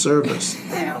 years of service.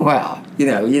 Well,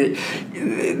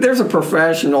 there's a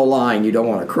professional line you don't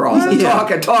want to cross.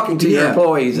 Talking to your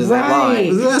employees is that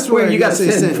line. That's where you got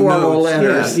to send formal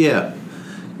letters. Yeah.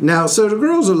 Now, so the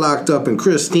girls are locked up, and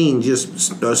Christine just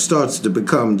starts to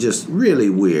become just really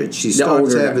weird. She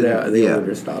starts having the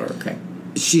oldest daughter. Okay.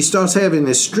 She starts having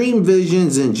extreme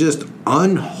visions and just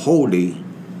unholy,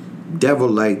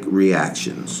 devil-like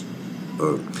reactions.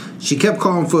 She kept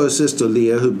calling for her sister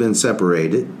Leah, who'd been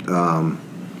separated. And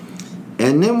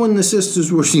then when the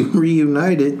sisters were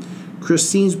reunited,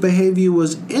 Christine's behavior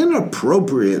was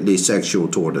inappropriately sexual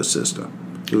toward her sister.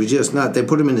 It was just not. They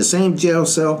put them in the same jail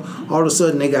cell. All of a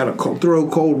sudden, they got to throw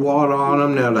cold water on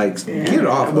them. They're like, get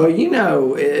off. Well,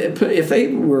 if they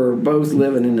were both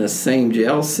living in the same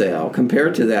jail cell,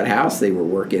 compared to that house they were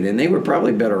working in, they were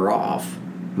probably better off.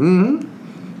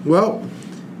 Mm-hmm. Well...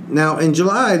 Now, in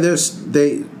July,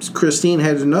 Christine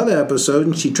had another episode,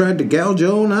 and she tried to gouge her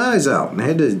own eyes out and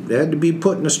had to be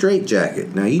put in a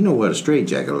straitjacket. Now, you know what a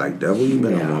straitjacket like, Devil. You've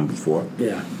been on one before.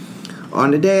 Yeah.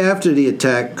 On the day after the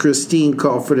attack, Christine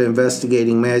called for the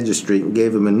investigating magistrate and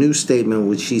gave him a new statement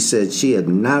which she said she had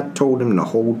not told him the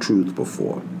whole truth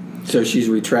before. So she's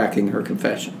retracting her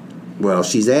confession. Well,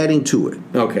 she's adding to it.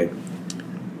 Okay.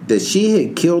 That she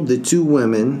had killed the two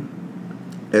women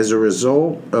as a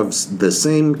result of the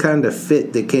same kind of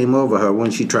fit that came over her when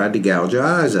she tried to gouge her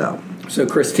eyes out. So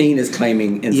Christine is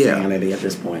claiming insanity at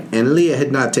this point. And Leah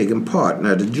had not taken part.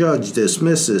 Now, the judge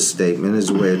dismissed this statement as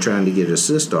a way of trying to get her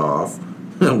sister off,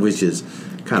 which is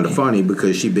kind of funny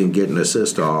because she'd been getting her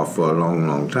sister off for a long,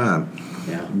 long time.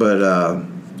 Yeah. But,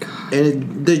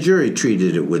 the jury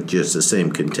treated it with just the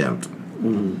same contempt.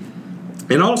 Mm-hmm.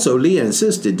 And also, Leah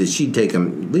insisted that she'd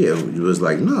taken. Leah was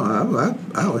like, "No,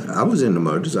 I was in the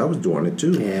murders. I was doing it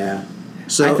too." Yeah.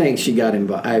 So I think she got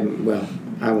involved. I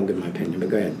won't give my opinion, but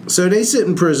go ahead. So they sit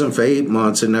in prison for 8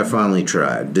 months, and they're finally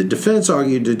tried. The defense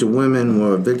argued that the women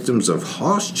were victims of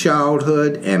harsh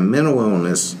childhood and mental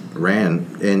illness ran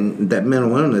in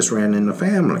the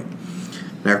family.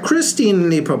 Now, Christine and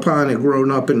Leah Papin had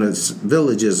grown up in the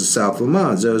villages of South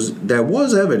Lamont. There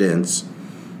was evidence,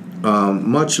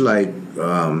 much like.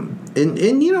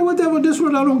 And you know what, this is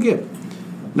what I don't get.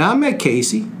 Now, I met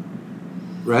Casey,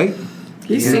 right?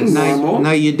 He seems normal.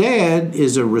 Now, your dad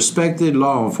is a respected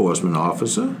law enforcement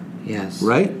officer. Yes.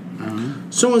 Right? Uh-huh.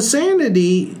 So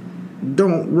insanity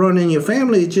don't run in your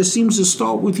family. It just seems to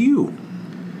start with you.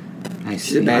 I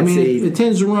see. I mean, it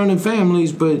tends to run in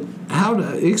families, but how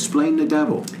to explain the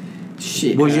devil? Was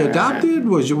you adopted?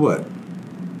 Was you what?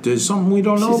 There's something we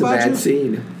don't know about you? She's a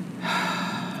bad seed.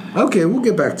 Okay, we'll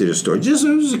get back to the story. Just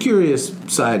it was a curious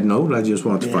side note. I just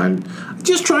want to find,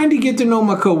 just trying to get to know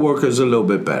my coworkers a little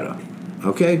bit better.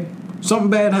 Okay, something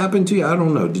bad happened to you? I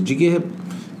don't know. Did you get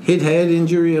hit head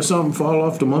injury or something? Fall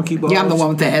off the monkey bars? Yeah, I'm the one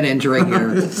with the head injury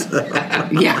here.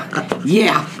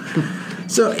 Yeah.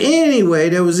 So anyway,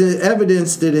 there was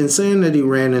evidence that insanity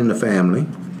ran in the family.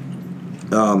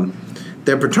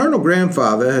 Their paternal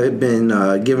grandfather had been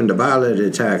given to violent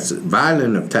attacks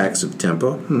of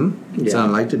temper.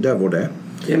 Sound like the devil there.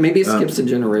 Yeah, maybe it skips a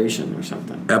generation or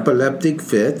something. Epileptic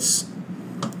fits.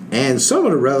 And some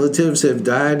of the relatives have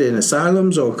died in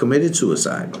asylums or committed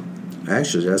suicide.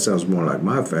 Actually, that sounds more like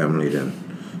my family than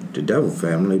the devil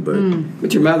family.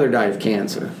 But your mother died of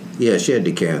cancer. Yeah, she had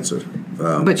the cancer.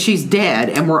 But she's dead,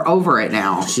 and we're over it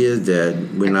now. She is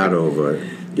dead. We're not over it.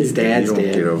 His dad's you don't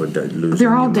dead. Get over losing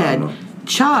They're all your dead. mama.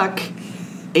 Chuck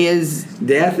is...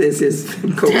 Death is his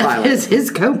co-pilot. Death is his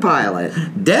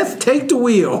co-pilot. Death, take the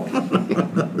wheel.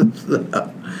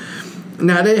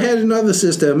 Now, they had another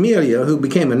sister, Amelia, who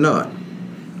became a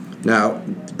nun. Now,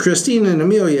 Christine and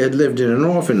Amelia had lived in an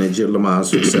orphanage at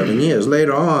Lamaze for 7 years.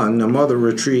 Later on, the mother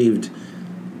revealed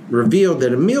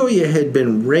that Amelia had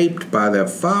been raped by their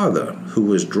father, who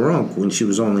was drunk when she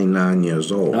was only 9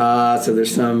 years old. So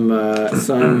there's some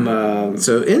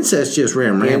so incest just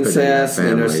ran rampant incest, in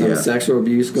the family. And there's some sexual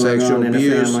abuse going on in the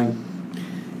family.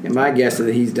 And my guess is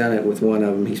that he's done it with one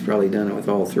of them. He's probably done it with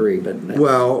all three. But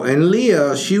well, and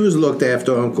Leah, she was looked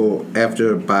after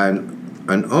by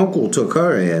an uncle took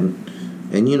her in.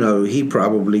 And, you know, he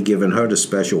probably given her the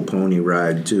special pony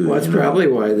ride, too. Well, that's probably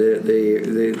why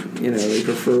they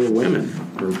prefer women.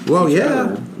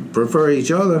 Prefer each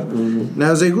other. Mm-hmm.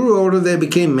 Now, as they grew older, they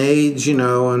became maids, you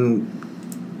know, and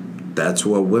that's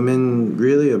what women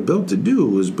really are built to do,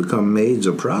 was become maids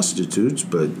or prostitutes.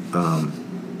 But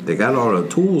they got all the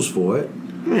tools for it.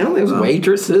 Well, there's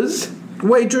waitresses.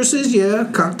 Waitresses, yeah.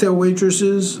 Cocktail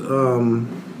waitresses.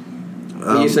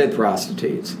 You said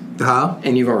prostitutes. Huh?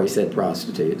 And you've already said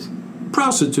prostitutes.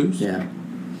 Prostitutes. Yeah.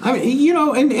 I mean, you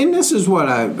know, and this is what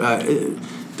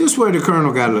this is where the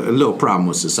Colonel got a little problem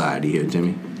with society here,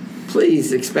 Jimmy.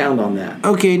 Please expound on that.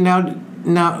 Okay, now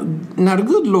the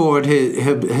good Lord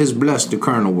has blessed the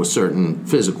Colonel with certain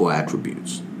physical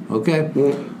attributes. Okay?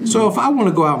 Mm-hmm. So if I want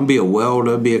to go out and be a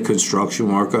welder, be a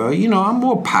construction worker, you know, I'm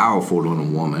more powerful than a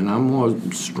woman. I'm more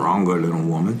stronger than a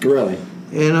woman. Really?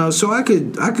 And so I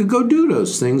could go do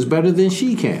those things better than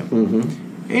she can.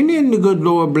 Mm-hmm. And then the good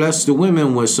Lord blessed the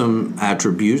women with some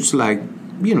attributes like,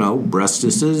 you know,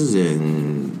 breastises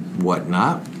and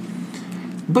whatnot.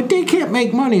 But they can't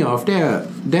make money off their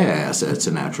assets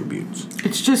and attributes.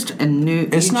 It's just a new...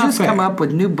 It's you not just fair. come up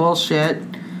with new bullshit.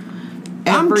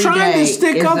 I'm trying to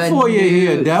stick up for you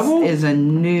here, devil. Is a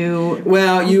new...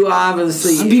 Well, you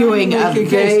obviously... Spewing of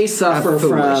they suffer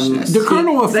from... The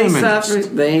Colonel of feminists.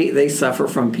 They suffer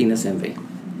from penis envy.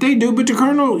 They do, but the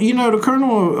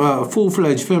Colonel, a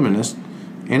full-fledged feminist,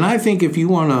 and I think if you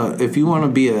wanna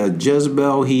be a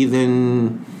Jezebel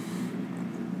heathen,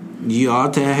 you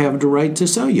ought to have the right to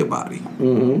sell your body,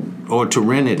 mm-hmm. or to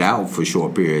rent it out for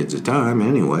short periods of time,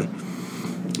 anyway.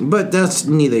 But that's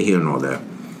neither here nor there.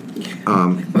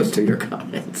 Most of your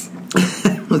comments.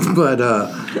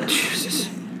 But Jesus.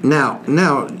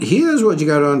 Now here's what you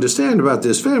got to understand about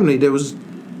this family. There was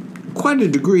quite a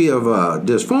degree of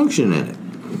dysfunction in it.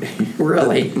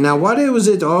 Really? Now, while they was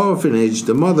at the orphanage,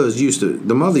 the mother used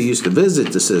to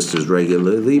visit the sisters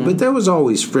regularly, but there was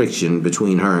always friction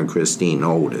between her and Christine, the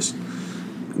oldest,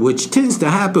 which tends to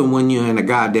happen when you're in a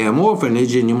goddamn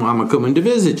orphanage and your mama coming to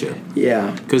visit you.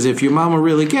 Yeah. Because if your mama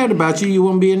really cared about you, you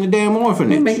wouldn't be in the damn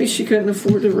orphanage. Well, maybe she couldn't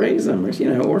afford to raise them,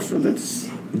 orphans.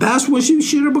 That's when she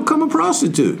should have become a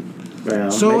prostitute. Well,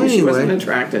 so maybe anyway, she wasn't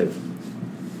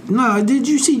attractive. No, did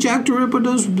you see Jack the Ripper?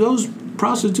 Those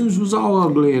prostitutes was all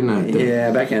ugly in that thing.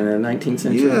 Yeah, back in the 19th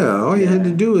century. Yeah, all you had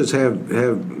to do is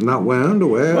have not wear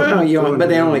underwear. Well, but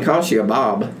they only cost you a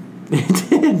bob. It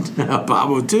did. A bob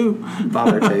or two.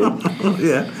 Bob or two.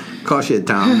 Yeah, cost you a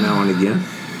time now and again.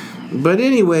 But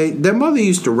anyway, their mother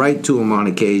used to write to them on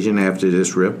occasion after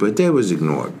this rip, but they was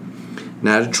ignored.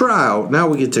 Now the trial, now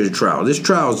we get to the trial. This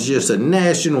trial is just a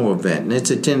national event, and it's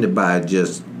attended by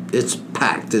it's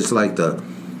packed. It's like the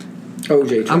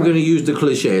OJ trial. I'm going to use the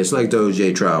cliche. It's like the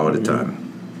OJ trial at the time.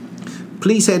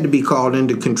 Police had to be called in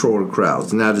to control the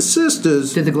crowds. Now the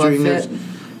sisters... Did the glove fit?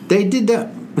 They did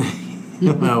that.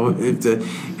 Well, if the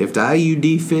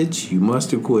IUD fits, you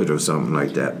must acquit or something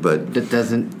like that. But that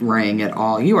doesn't ring at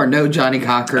all. You are no Johnny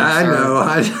Cochran, I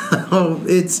sir. know.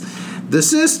 It's the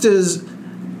sisters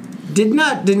did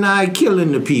not deny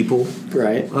killing the people.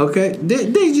 Right. Okay?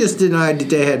 They just denied that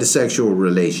they had a sexual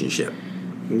relationship.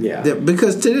 Yeah.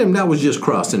 Because to them, that was just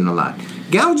crossing the line.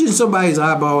 Gouging somebody's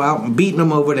eyeball out and beating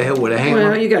them over the head with a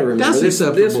hammer. Well, you got to remember, that's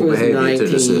acceptable behavior to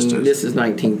the sisters. This is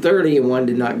 1930, and one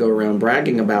did not go around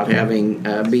bragging about having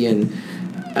being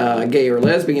gay or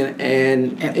lesbian,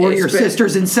 or your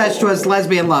sister's incestuous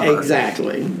lesbian lover.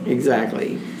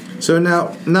 Exactly. So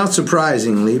now, not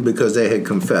surprisingly, because they had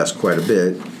confessed quite a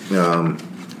bit,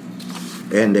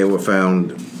 and they were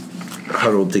found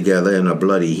huddled together in a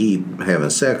bloody heap having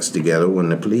sex together when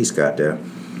the police got there,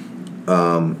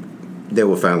 they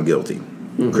were found guilty.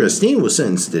 Mm-hmm. Christine was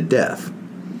sentenced to death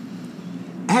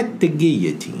at the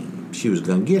guillotine. She was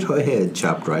going to get her head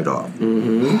chopped right off.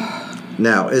 Mm-hmm.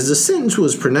 Now, as the sentence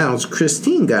was pronounced,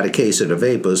 Christine got a case of the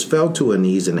vapors, fell to her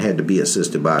knees, and had to be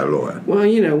assisted by a lawyer. Well,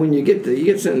 when you get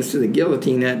sentenced to the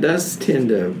guillotine, that does tend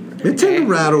to... It tend to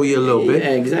rattle you a little bit.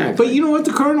 Yeah, exactly. But you know what,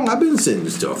 the Colonel, I've been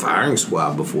sentenced to a firing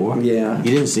squad before. Yeah.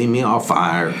 You didn't see me all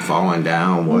fired, falling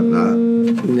down, whatnot.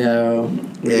 No.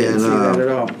 We didn't see that at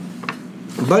all.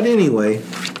 But anyway,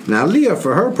 Now, Leah,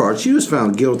 for her part, she was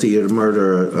found guilty of the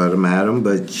murder of the madam,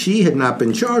 but she had not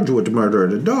been charged with the murder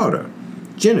of the daughter,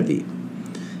 Genevieve.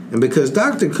 And because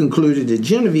doctor concluded that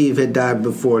Genevieve had died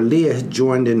before Leah had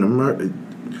joined in the murder,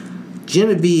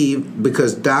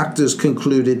 because doctors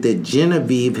concluded that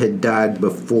Genevieve had died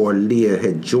before Leah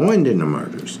had joined in the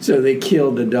murders. So they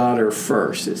killed the daughter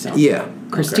first, it sounds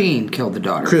like. Christine killed the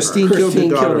daughter. Christine killed the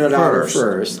daughter first.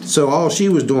 first. So all she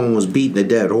was doing was beating a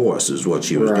dead horse, is what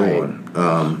she was doing.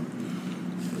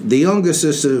 The younger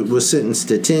sister was sentenced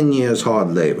to 10 years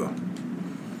hard labor.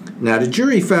 Now, the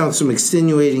jury found some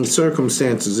extenuating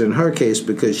circumstances in her case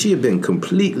because she had been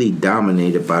completely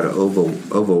dominated by the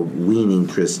overweening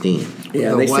Christine.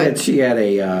 Yeah, they said she had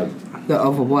a... the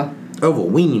over what?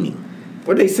 Overweening.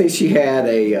 What did they say she had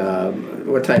a...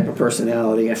 what type of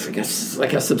personality? I forget.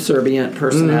 Like a subservient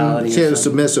personality. She had a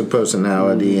submissive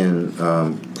personality, and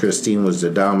Christine was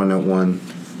the dominant one.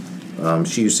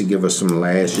 She used to give her some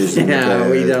lashes. In the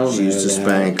bed. We don't. She used to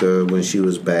spank her when she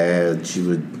was bad. She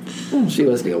would. She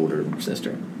was the older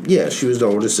sister. Yeah, she was the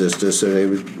older sister, so they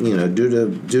would, do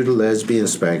the lesbian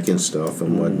spanking stuff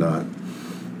and whatnot.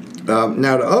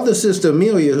 Now the other sister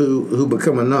Amelia, who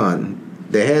become a nun,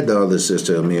 they had the other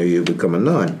sister Amelia who become a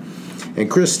nun,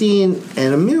 and Christine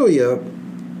and Amelia,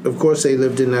 of course, they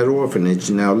lived in that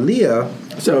orphanage. Now Leah.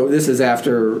 So this is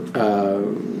after.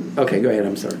 Okay, go ahead.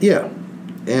 I'm sorry. Yeah.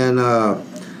 And,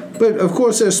 but of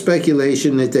course, there's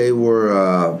speculation that they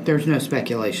were. There's no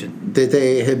speculation. That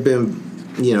they had been,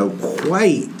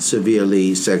 quite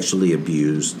severely sexually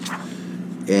abused.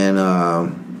 And,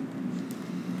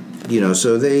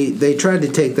 so they tried to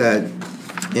take that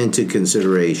into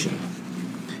consideration.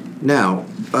 Now,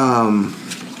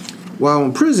 while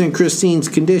in prison, Christine's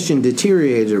condition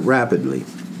deteriorated rapidly.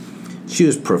 She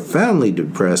was profoundly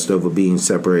depressed over being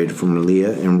separated from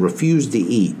Leah and refused to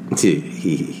eat.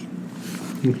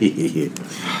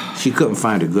 She couldn't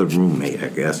find a good roommate, I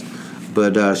guess.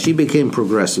 But she became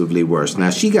progressively worse. Now,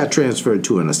 she got transferred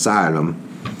to an asylum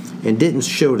and didn't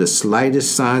show the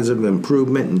slightest signs of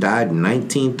improvement and died in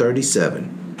 1937.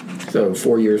 So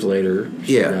 4 years later,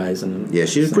 she dies. Yeah,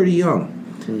 she was pretty young.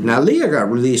 Mm-hmm. Now, Leah got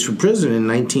released from prison in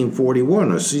 1941,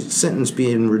 her sentence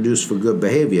being reduced for good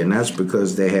behavior, and that's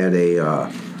because they had a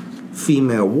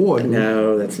female warden.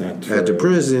 No, that's not true. At the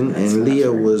prison, that's and Leah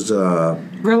true. Was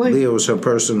really? Leah was her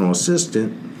personal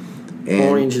assistant. And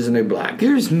Orange is the new black.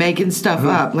 You're just making stuff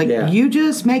up. You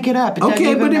just make it up. It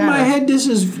okay, but in my head, this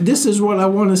is what I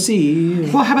want to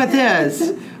see. Well, how about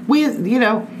this?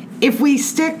 If we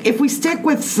stick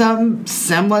with some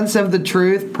semblance of the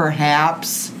truth,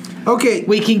 perhaps. Okay,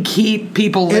 we can keep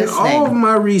people listening. In all of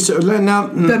my research, now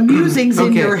the musings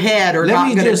in your head are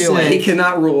not going to do it. He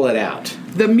cannot rule it out.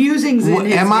 The musings in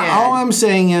his head. All I'm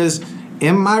saying is,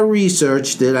 in my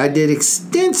research that I did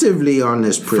extensively on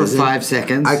this prison, for 5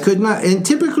 seconds, I could not. And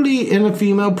typically, in a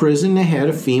female prison, they had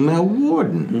a female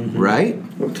warden, right?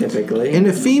 Well, typically, and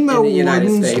the female in the United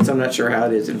wardens, States, I'm not sure how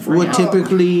it is in France. Were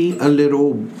typically a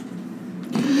little,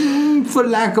 for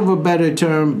lack of a better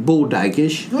term,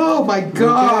 bulldykish. Oh my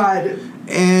God! Okay?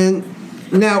 And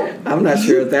now I'm not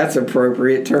sure if that's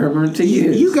appropriate term to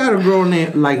use. You got a girl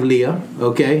named like Leah,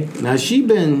 okay? Now she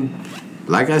been,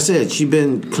 like I said, she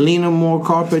been cleaning more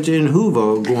carpet than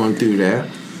Hoover going through there,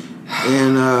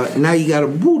 and now you got a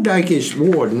bulldykish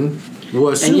warden. And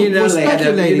they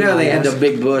had the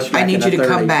big bush. I need you to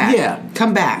come back. Yeah,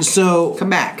 come back. So come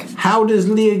back. How does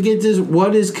Leah get this?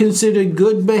 What is considered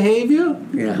good behavior?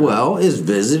 Yeah. Well, it's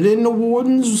visiting the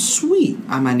warden's suite.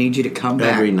 I might need you to come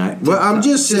back every night. Well, I'm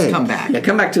just saying. Come back. Yeah,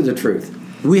 come back to the truth.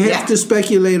 We have to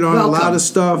speculate on a lot of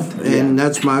stuff, and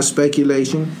that's my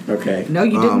speculation. Okay. No,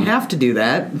 you didn't have to do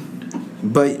that.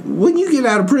 But when you get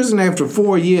out of prison after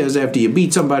 4 years, after you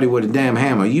beat somebody with a damn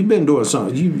hammer, you've been doing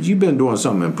something. You've been doing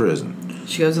something in prison.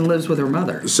 She goes and lives with her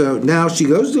mother. So now she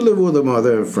goes to live with her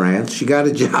mother in France. She got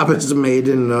a job as a maid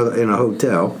in a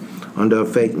hotel under a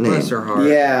fake name. Bless her heart.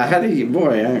 Yeah, how do you,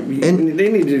 and they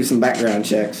need to do some background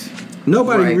checks.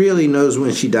 Nobody really knows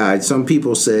when she died. Some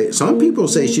people say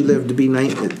she lived to be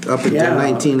up until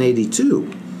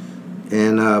 1982.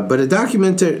 And but a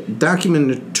documentary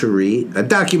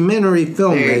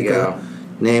filmmaker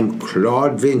named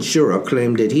Claude Ventura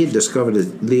claimed that he had discovered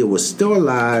that Leah was still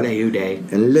alive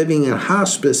and living in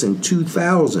hospice in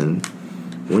 2000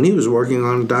 when he was working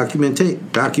on a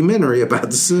documentary about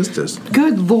the sisters.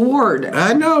 Good Lord.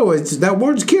 I know, that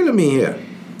word's killing me here.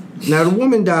 Now, the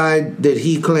woman died that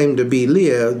he claimed to be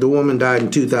Leah. The woman died in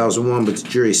 2001, but the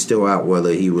jury's still out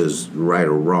whether he was right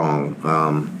or wrong.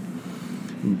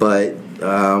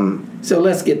 So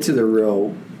let's get to the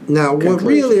real Now, what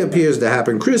really appears to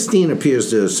happen, Christine appears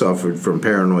to have suffered from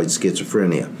paranoid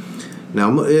schizophrenia.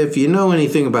 Now, if you know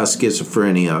anything about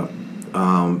schizophrenia,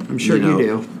 I'm sure you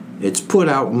do. It's put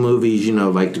out in movies,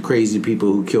 like the crazy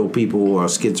people who kill people are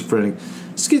schizophrenic.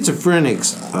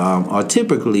 Schizophrenics are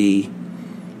typically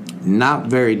not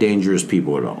very dangerous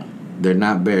people at all. They're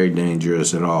not very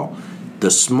dangerous at all. The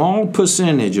small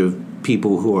percentage of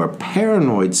people who are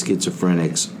paranoid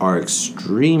schizophrenics are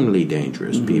extremely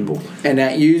dangerous people. And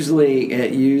that usually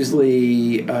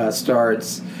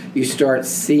starts. You start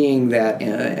seeing that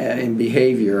in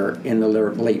behavior in the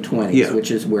late 20s,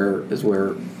 which is where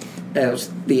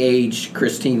as the age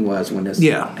Christine was when this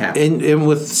happened. And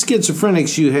with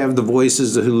schizophrenics, you have the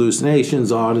voices, the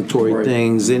hallucinations, auditory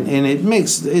things, and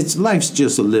life's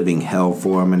just a living hell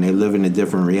for them, and they live in a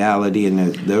different reality, and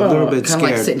they're a little bit scared.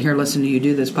 Kind of like sitting here listening to you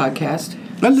do this podcast.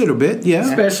 A little bit, yeah.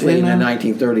 Especially in the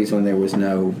 1930s when there was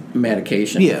no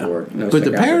medication for it. But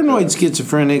the paranoid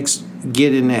schizophrenics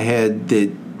get in their head that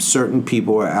certain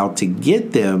people are out to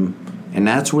get them, and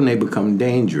that's when they become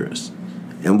dangerous.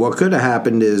 And what could have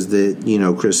happened is that,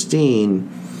 Christine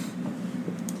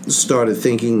started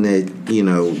thinking that,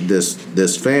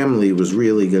 this family was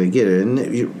really going to get it.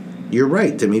 And you're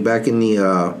right, Timmy. Back in the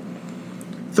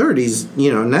 30s,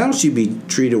 now she'd be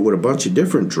treated with a bunch of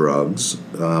different drugs.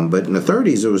 But in the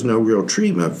 30s, there was no real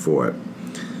treatment for it.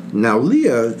 Now,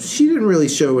 Leah, she didn't really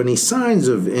show any signs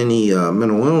of any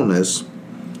mental illness,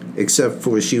 except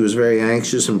for she was very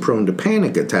anxious and prone to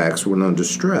panic attacks when under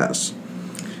stress.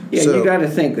 Yeah, so, you got to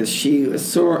think that she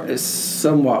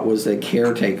somewhat was a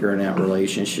caretaker in that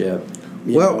relationship.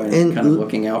 And kind of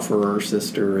looking out for her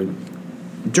sister. And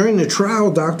during the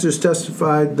trial, doctors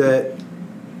testified that.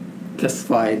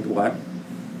 Testified what?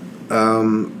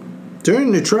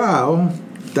 During the trial,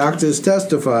 doctors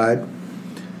testified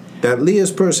that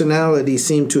Leah's personality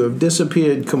seemed to have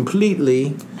disappeared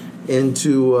completely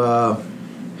into.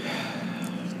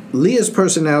 Leah's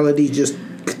personality just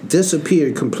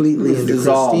disappeared completely into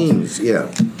Christine's. Yeah,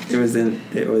 it was.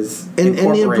 And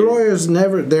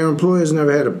the their employers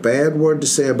never had a bad word to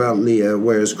say about Leah,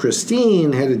 whereas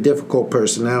Christine had a difficult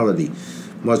personality,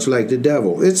 much like the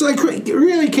devil. It's like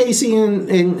really Casey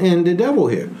and the devil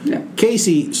here. Yeah,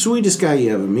 Casey, sweetest guy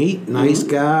you ever meet, nice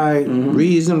guy,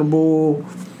 reasonable,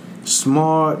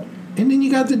 smart. And then you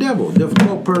got the devil,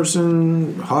 difficult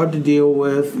person, hard to deal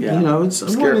with. Yeah.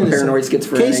 It's paranoid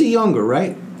schizophrenic. Casey Younger,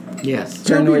 right? Yes.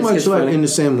 Pretty much like in the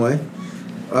same way.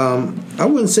 I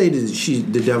wouldn't say that she's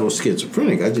the devil's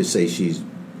schizophrenic. I just say she's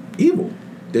evil,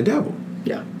 the devil.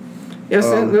 Yeah. Yes,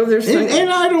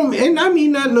 and I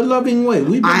mean that in a loving way.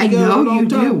 We've been together a long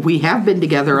time. Do. We have been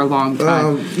together a long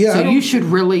time. So you should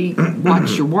really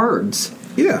watch your words.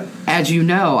 Yeah. As you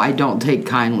know, I don't take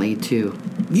kindly to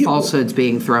falsehoods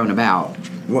being thrown about.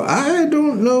 Well, I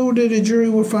don't know that a jury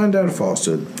will find out a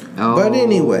falsehood. Oh. But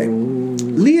anyway,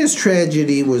 Leah's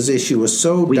tragedy was that she was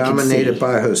so dominated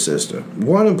by her sister.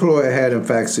 One employer had, in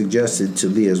fact, suggested to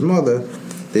Leah's mother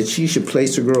that she should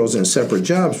place the girls in separate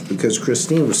jobs because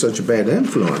Christine was such a bad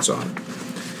influence on her.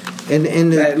 And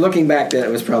looking back, that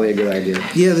was probably a good idea.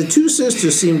 Yeah, the two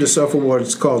sisters seem to suffer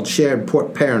what's called shared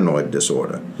paranoid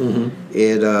disorder. Mm-hmm.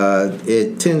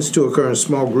 It tends to occur in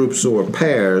small groups or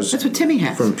pairs. That's what Timmy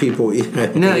has. From people.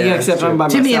 Except I'm by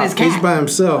myself. Timmy and his cat. He's by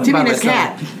himself. Timmy and his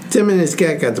cat. Tim and his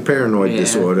cat got the paranoid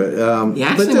disorder.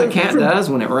 Actually, my cat does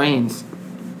when it rains.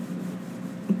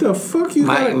 What the fuck you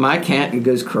got? My cat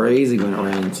goes crazy when it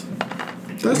rains.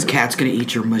 This cat's going to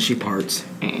eat your mushy parts.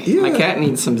 Yeah. My cat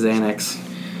needs some Xanax.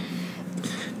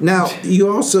 Now,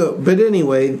 but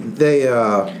anyway,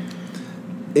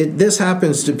 this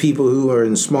happens to people who are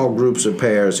in small groups or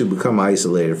pairs who become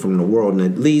isolated from the world, and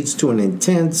it leads to an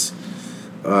intense,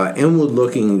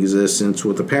 inward-looking existence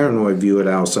with a paranoid view of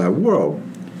the outside world.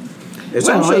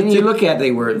 You look at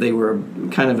they were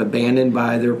kind of abandoned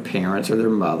by their parents or their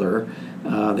mother.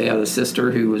 They had a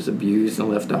sister who was abused and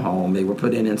left at home. They were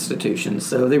put in institutions,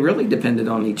 so they really depended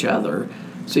on each other.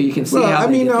 So you can see how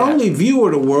they did that. The only view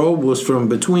of the world was from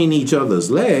between each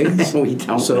other's legs. We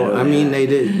don't know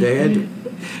that. They had.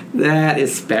 That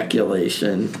is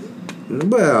speculation.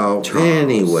 Well,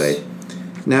 anyway.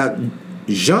 Now,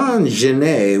 Jean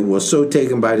Genet was so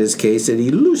taken by this case that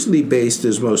he loosely based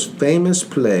his most famous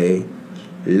play,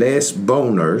 Les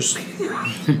Bonheurs.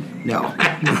 No.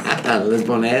 Les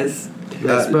Bonheurs?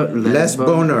 Les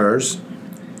Bonheurs.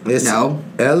 It's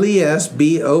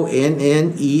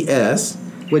LESBONNES.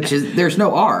 Which is, there's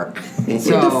no R.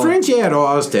 So the French add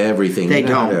R's to everything. They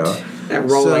don't. That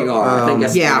rolling R, I think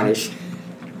that's Spanish.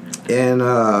 And,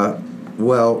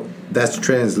 that's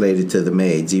translated to the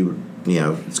maids.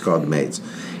 It's called the maids.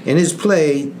 In his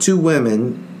play, two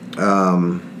women,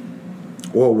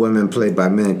 or women played by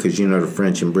men, because, the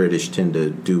French and British tend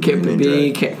to do women in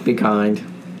drag. Be kind.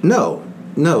 No,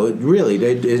 really,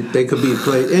 they could be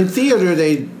played in theater.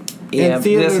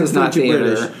 This is not theater.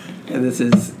 British. This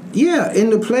is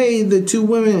in the play, the two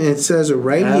women. It says it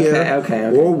right here.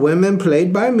 Okay. Or women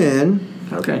played by men.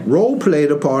 Okay. Role played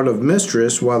a part of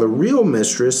mistress while the real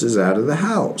mistress is out of the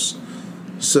house.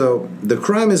 So the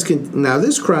crime is now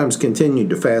this crime's continued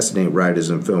to fascinate writers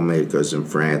and filmmakers in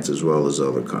France as well as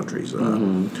other countries.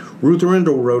 Ruth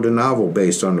Rendell wrote a novel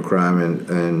based on the crime,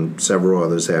 and several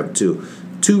others have too.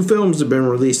 2 films have been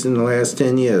released in the last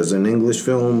 10 years. An English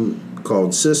film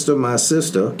called Sister, My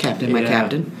Sister. Captain, My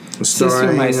Captain.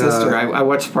 Sister, My Sister. I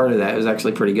watched part of that. It was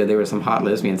actually pretty good. There were some hot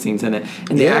lesbian scenes in it,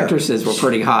 and the actresses were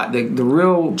pretty hot. The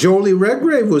real Jolie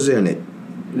Redgrave was in it.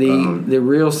 The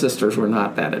real sisters were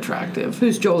not that attractive.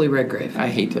 Who's Jolie Redgrave? I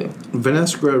hate to.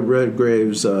 Vanessa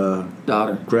Redgrave's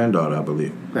granddaughter, I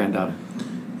believe. Granddaughter.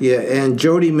 Yeah, and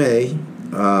Jodie May.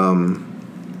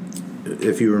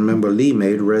 If you remember, Lee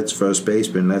made Red's first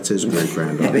baseman. That's his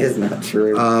great-granddaughter. That is not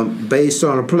true. Based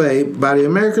on a play by the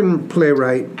American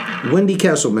playwright Wendy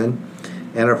Kesselman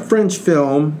and a French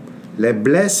film, Les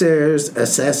Blessures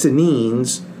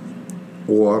Assassines,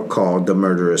 or called The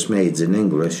Murderous Maids in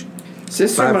English,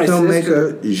 by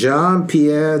filmmaker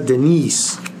Jean-Pierre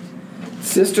Denis.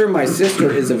 Sister, My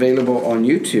Sister is available on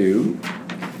YouTube,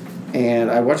 and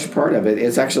I watched part of it.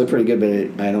 It's actually pretty good,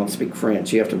 but I don't speak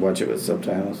French. You have to watch it with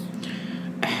subtitles.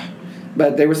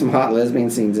 But there were some hot lesbian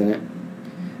scenes in it.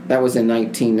 That was in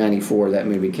 1994. That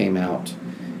movie came out.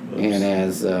 And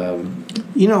as...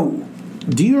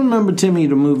 do you remember, Timmy,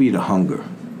 the movie The Hunger?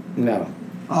 No.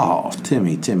 Oh,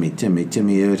 Timmy. It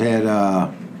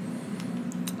had...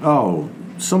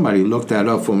 somebody look that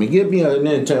up for me. Give me an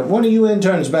intern. One of you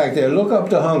interns back there, look up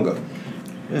The Hunger.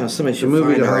 Yeah, somebody should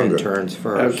find our interns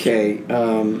first. Okay.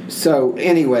 So,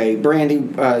 anyway, Brandy,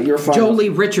 your final... Jolie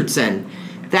Richardson.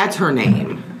 That's her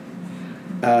name.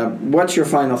 What's your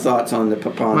final thoughts on the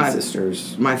Papon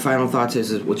sisters? My final thoughts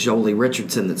is with Jolie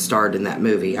Richardson that starred in that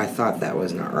movie. I thought that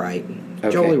was not right.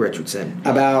 Okay. Jolie Richardson.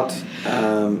 About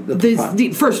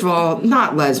first of all,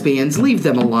 not lesbians. Leave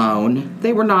them alone.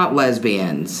 They were not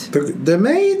lesbians. The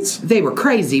maids? They were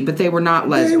crazy, but they were not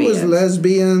lesbians. They was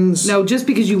lesbians. No, just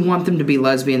because you want them to be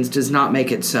lesbians does not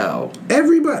make it so.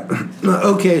 Everybody.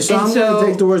 Okay, so I'm going to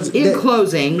take the words. In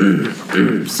closing,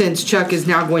 since Chuck is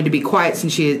now going to be quiet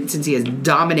since he has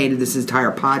dominated this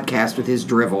entire podcast with his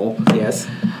drivel. Yes.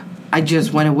 I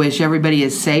just want to wish everybody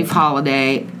a safe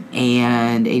holiday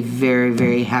and a very,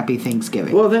 very happy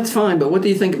Thanksgiving. Well, that's fine, but what do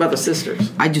you think about the sisters?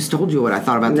 I just told you what I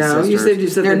thought about the sisters. You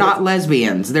said they're not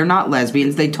lesbians. They're not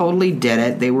lesbians. They totally did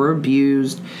it. They were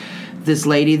abused. This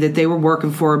lady that they were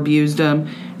working for abused them,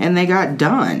 and they got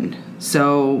done.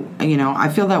 So, I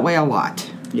feel that way a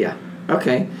lot. Yeah.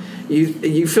 Okay.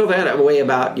 You feel that way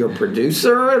about your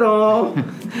producer at all?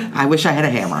 I wish I had a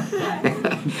hammer.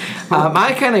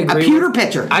 I kind of agree. A pewter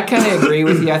pitcher. I kind of agree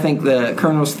with you. I think the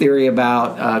Colonel's theory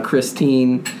about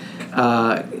Christine,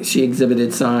 she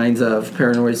exhibited signs of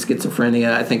paranoid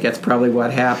schizophrenia. I think that's probably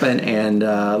what happened. And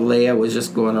Leia was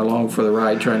just going along for the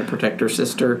ride, trying to protect her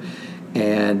sister.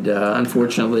 And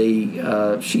unfortunately,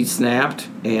 she snapped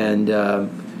and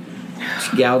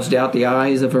she gouged out the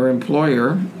eyes of her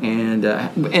employer. And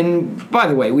by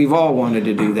the way, we've all wanted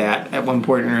to do that at one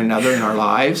point or another in our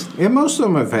lives. Yeah, most of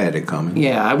them have had it coming.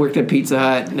 Yeah, I worked at Pizza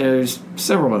Hut. There's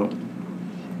several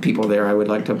people there I would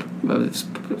like to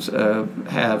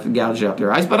have gouged out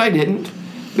their eyes, but I didn't.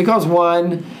 Because,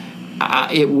 one,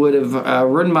 it would have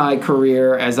ruined my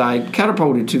career as I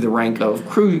catapulted to the rank of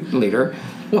crew leader.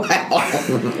 Wow.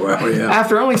 Well, yeah.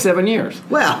 After only 7 years.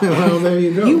 Well, there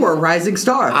you go. You were a rising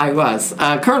star. I was.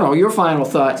 Colonel, your final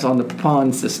thoughts on the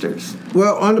Papon sisters?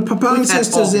 Well, on the Papon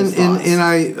sisters, and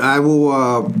I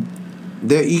will...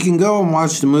 you can go and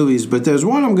watch the movies, but there's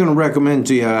one I'm going to recommend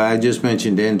to you. I just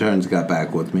mentioned the interns got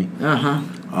back with me.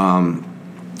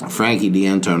 Frankie, the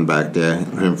intern back there,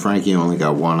 and Frankie only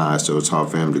got one eye, so it's hard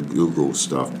for him to Google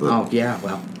stuff. But,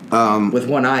 with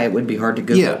one eye, it would be hard to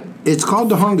Google. Yeah, it's called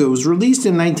The Hunger. It was released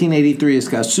in 1983. It's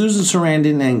got Susan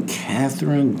Sarandon and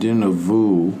Catherine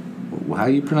Deneuve. How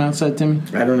you pronounce that, Timmy?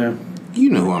 I don't know. You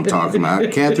know who I'm talking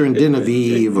about. Catherine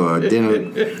Deneuve or I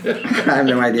have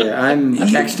no idea. I'm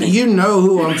texting. You know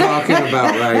who I'm talking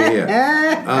about right here.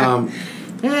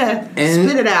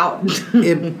 Spit it out.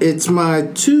 It's my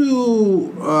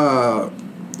two...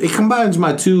 it combines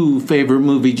my two favorite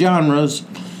movie genres,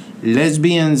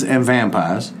 lesbians and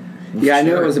vampires. Yeah, I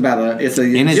knew it was about it's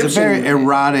a very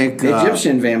erotic...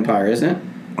 Egyptian vampire, isn't it?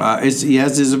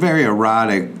 It's a very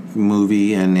erotic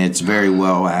movie, and it's very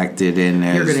well acted. And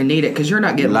You're going to need it because you're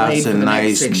not getting laid lots for of the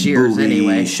nice next 6 years booty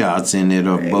anyway. shots in it.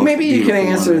 Of both Maybe you can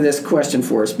beautiful answer women. this question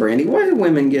for us, Brandy. Why do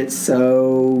women get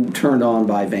so turned on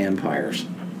by vampires?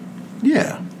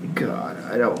 Yeah. God,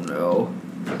 I don't know.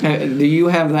 Do you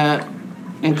have that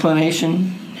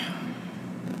inclination?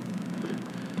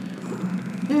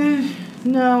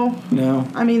 No. No.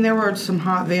 I mean, there were some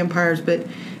hot vampires, but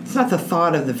it's not the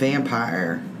thought of the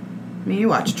vampire. I mean, you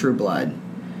watch True Blood.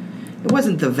 It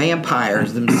wasn't the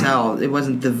vampires themselves. It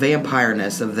wasn't the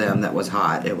vampireness of them that was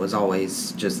hot. It was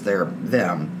always just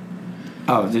them.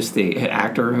 Oh, just the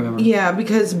actor or whoever? Yeah,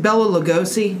 because Bela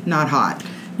Lugosi, not hot.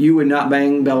 You would not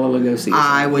bang Bela Lugosi?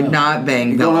 I would not bang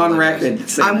You're Bela going on Lugosi. record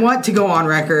saying I that. want to go on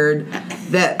record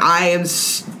that I am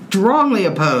strongly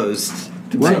opposed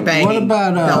to banging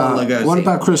Bela Lugosi. What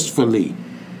about Christopher Lee?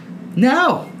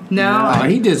 No.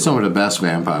 He did some of the best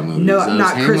vampire movies. No, Those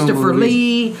not Hammer Christopher movies.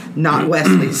 Lee, not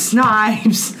Wesley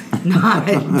Snipes, not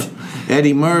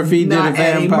Eddie Murphy did a Not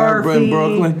Eddie vampire Murphy. in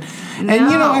Brooklyn. And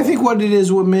you know, I think what it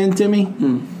is with men, Timmy,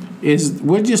 is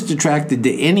we're just attracted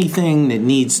to anything that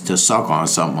needs to suck on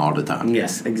something all the time.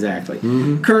 Yes, exactly.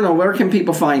 Colonel, where can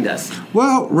people find us?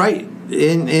 Well, right.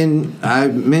 In I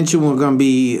mentioned we're going to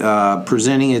be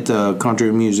presenting at the Country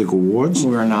Music Awards.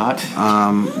 We're not.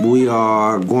 We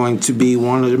are going to be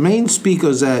one of the main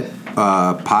speakers at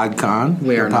PodCon.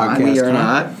 We are not. Podcast We are Con.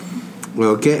 not.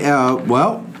 Okay.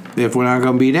 Well, if we're not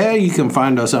going to be there, you can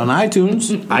find us on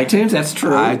iTunes. iTunes, that's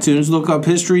true. iTunes, look up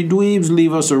History Dweebs,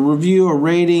 leave us a review, a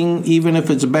rating, even if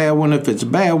it's a bad one. If it's a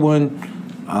bad one,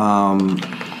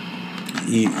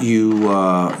 Keep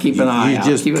an eye out.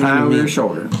 just Keep an eye kinda over your mean-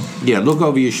 shoulder. Yeah, look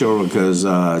over your shoulder because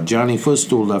Johnny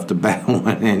Footstool left a bad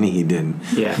one and he didn't.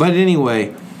 Yeah. But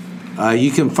anyway, you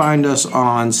can find us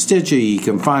on Stitcher. You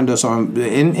can find us on...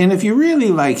 And if you really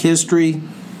like history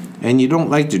and you don't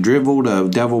like the drivel the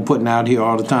devil putting out here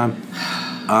all the time,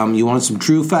 you want some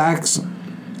true facts,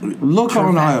 look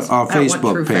on our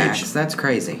Facebook true page. Facts. That's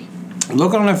crazy.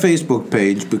 Look on our Facebook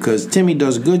page because Timmy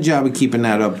does a good job of keeping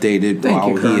that updated Thank while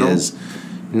you, he Colonel. is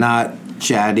not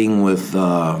chatting with...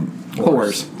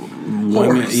 Whores.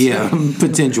 women,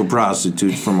 potential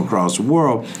prostitutes from across the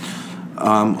world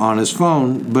on his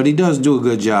phone, but he does do a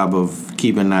good job of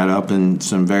keeping that up, and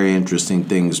some very interesting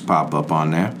things pop up on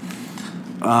there.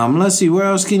 Let's see, where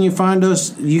else can you find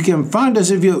us? You can find us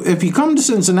if you come to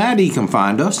Cincinnati, you can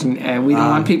find us. And we don't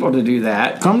want people to do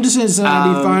that. Come to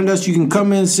Cincinnati, find us. You can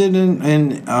come in, sit in,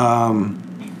 and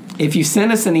If you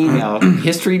send us an email,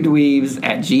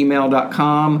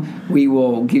 historydweebs@gmail.com, we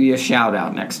will give you a shout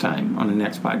out next time on the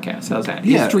next podcast. How's that?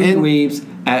 Yeah,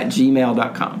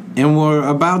 historydweebs@gmail.com. and we're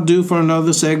about due for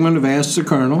another segment of Ask the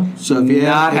Colonel. So if you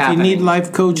Not need happening.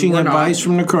 life coaching We're not. advice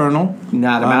from the Colonel,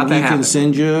 Not about to you happen. can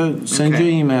send your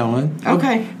email in.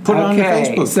 Okay. Put it on the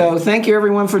Facebook. So thank you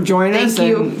everyone for joining us. Thank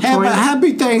you. and Have join a us.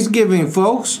 happy Thanksgiving,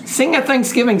 folks. Sing a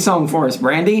Thanksgiving song for us,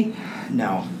 Brandy.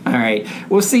 No. All right.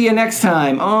 We'll see you next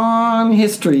time on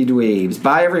History Dweebs.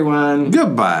 Bye, everyone.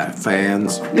 Goodbye,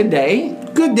 fans. Good day.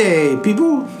 Good day,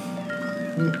 people.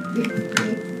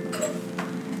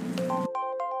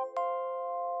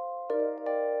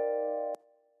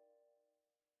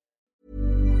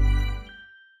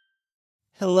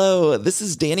 Hello, this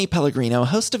is Danny Pellegrino,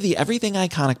 host of the Everything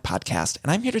Iconic podcast,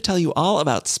 and I'm here to tell you all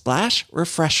about Splash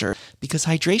Refresher, because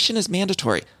hydration is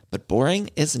mandatory, but boring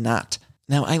is not.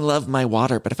 Now, I love my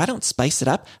water, but if I don't spice it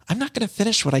up, I'm not going to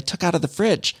finish what I took out of the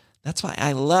fridge. That's why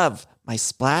I love my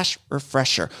Splash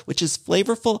Refresher, which is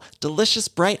flavorful, delicious,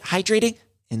 bright, hydrating,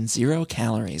 and 0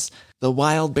 calories. The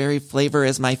wild berry flavor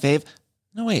is my fave.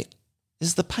 No, wait.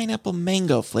 Is the pineapple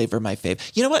mango flavor my fave?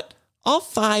 You know what? All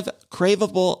 5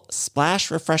 craveable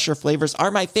Splash Refresher flavors are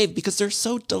my fave because they're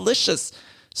so delicious.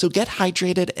 So get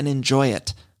hydrated and enjoy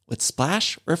it with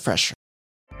Splash Refresher.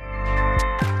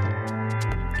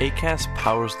 Acast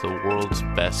powers the world's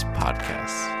best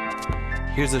podcasts.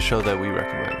 Here's a show that we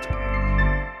recommend.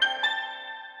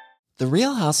 The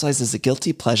Real Housewives is a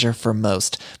guilty pleasure for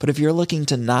most, but if you're looking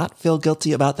to not feel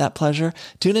guilty about that pleasure,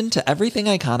 tune in to Everything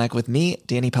Iconic with me,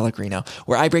 Danny Pellegrino,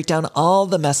 where I break down all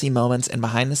the messy moments and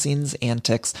behind-the-scenes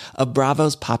antics of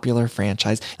Bravo's popular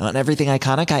franchise. And on Everything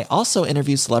Iconic, I also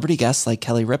interview celebrity guests like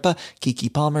Kelly Ripa,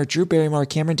 Keke Palmer, Drew Barrymore,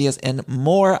 Cameron Diaz, and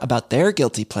more about their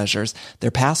guilty pleasures, their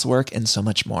past work, and so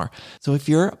much more. So if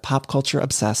you're pop culture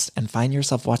obsessed and find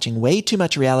yourself watching way too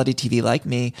much reality TV like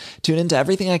me, tune into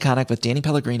Everything Iconic with Danny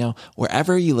Pellegrino,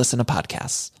 wherever you listen to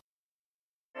podcasts.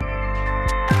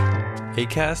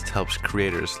 Acast helps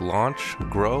creators launch,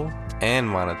 grow, and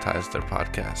monetize their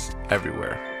podcasts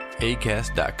everywhere.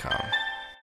 Acast.com.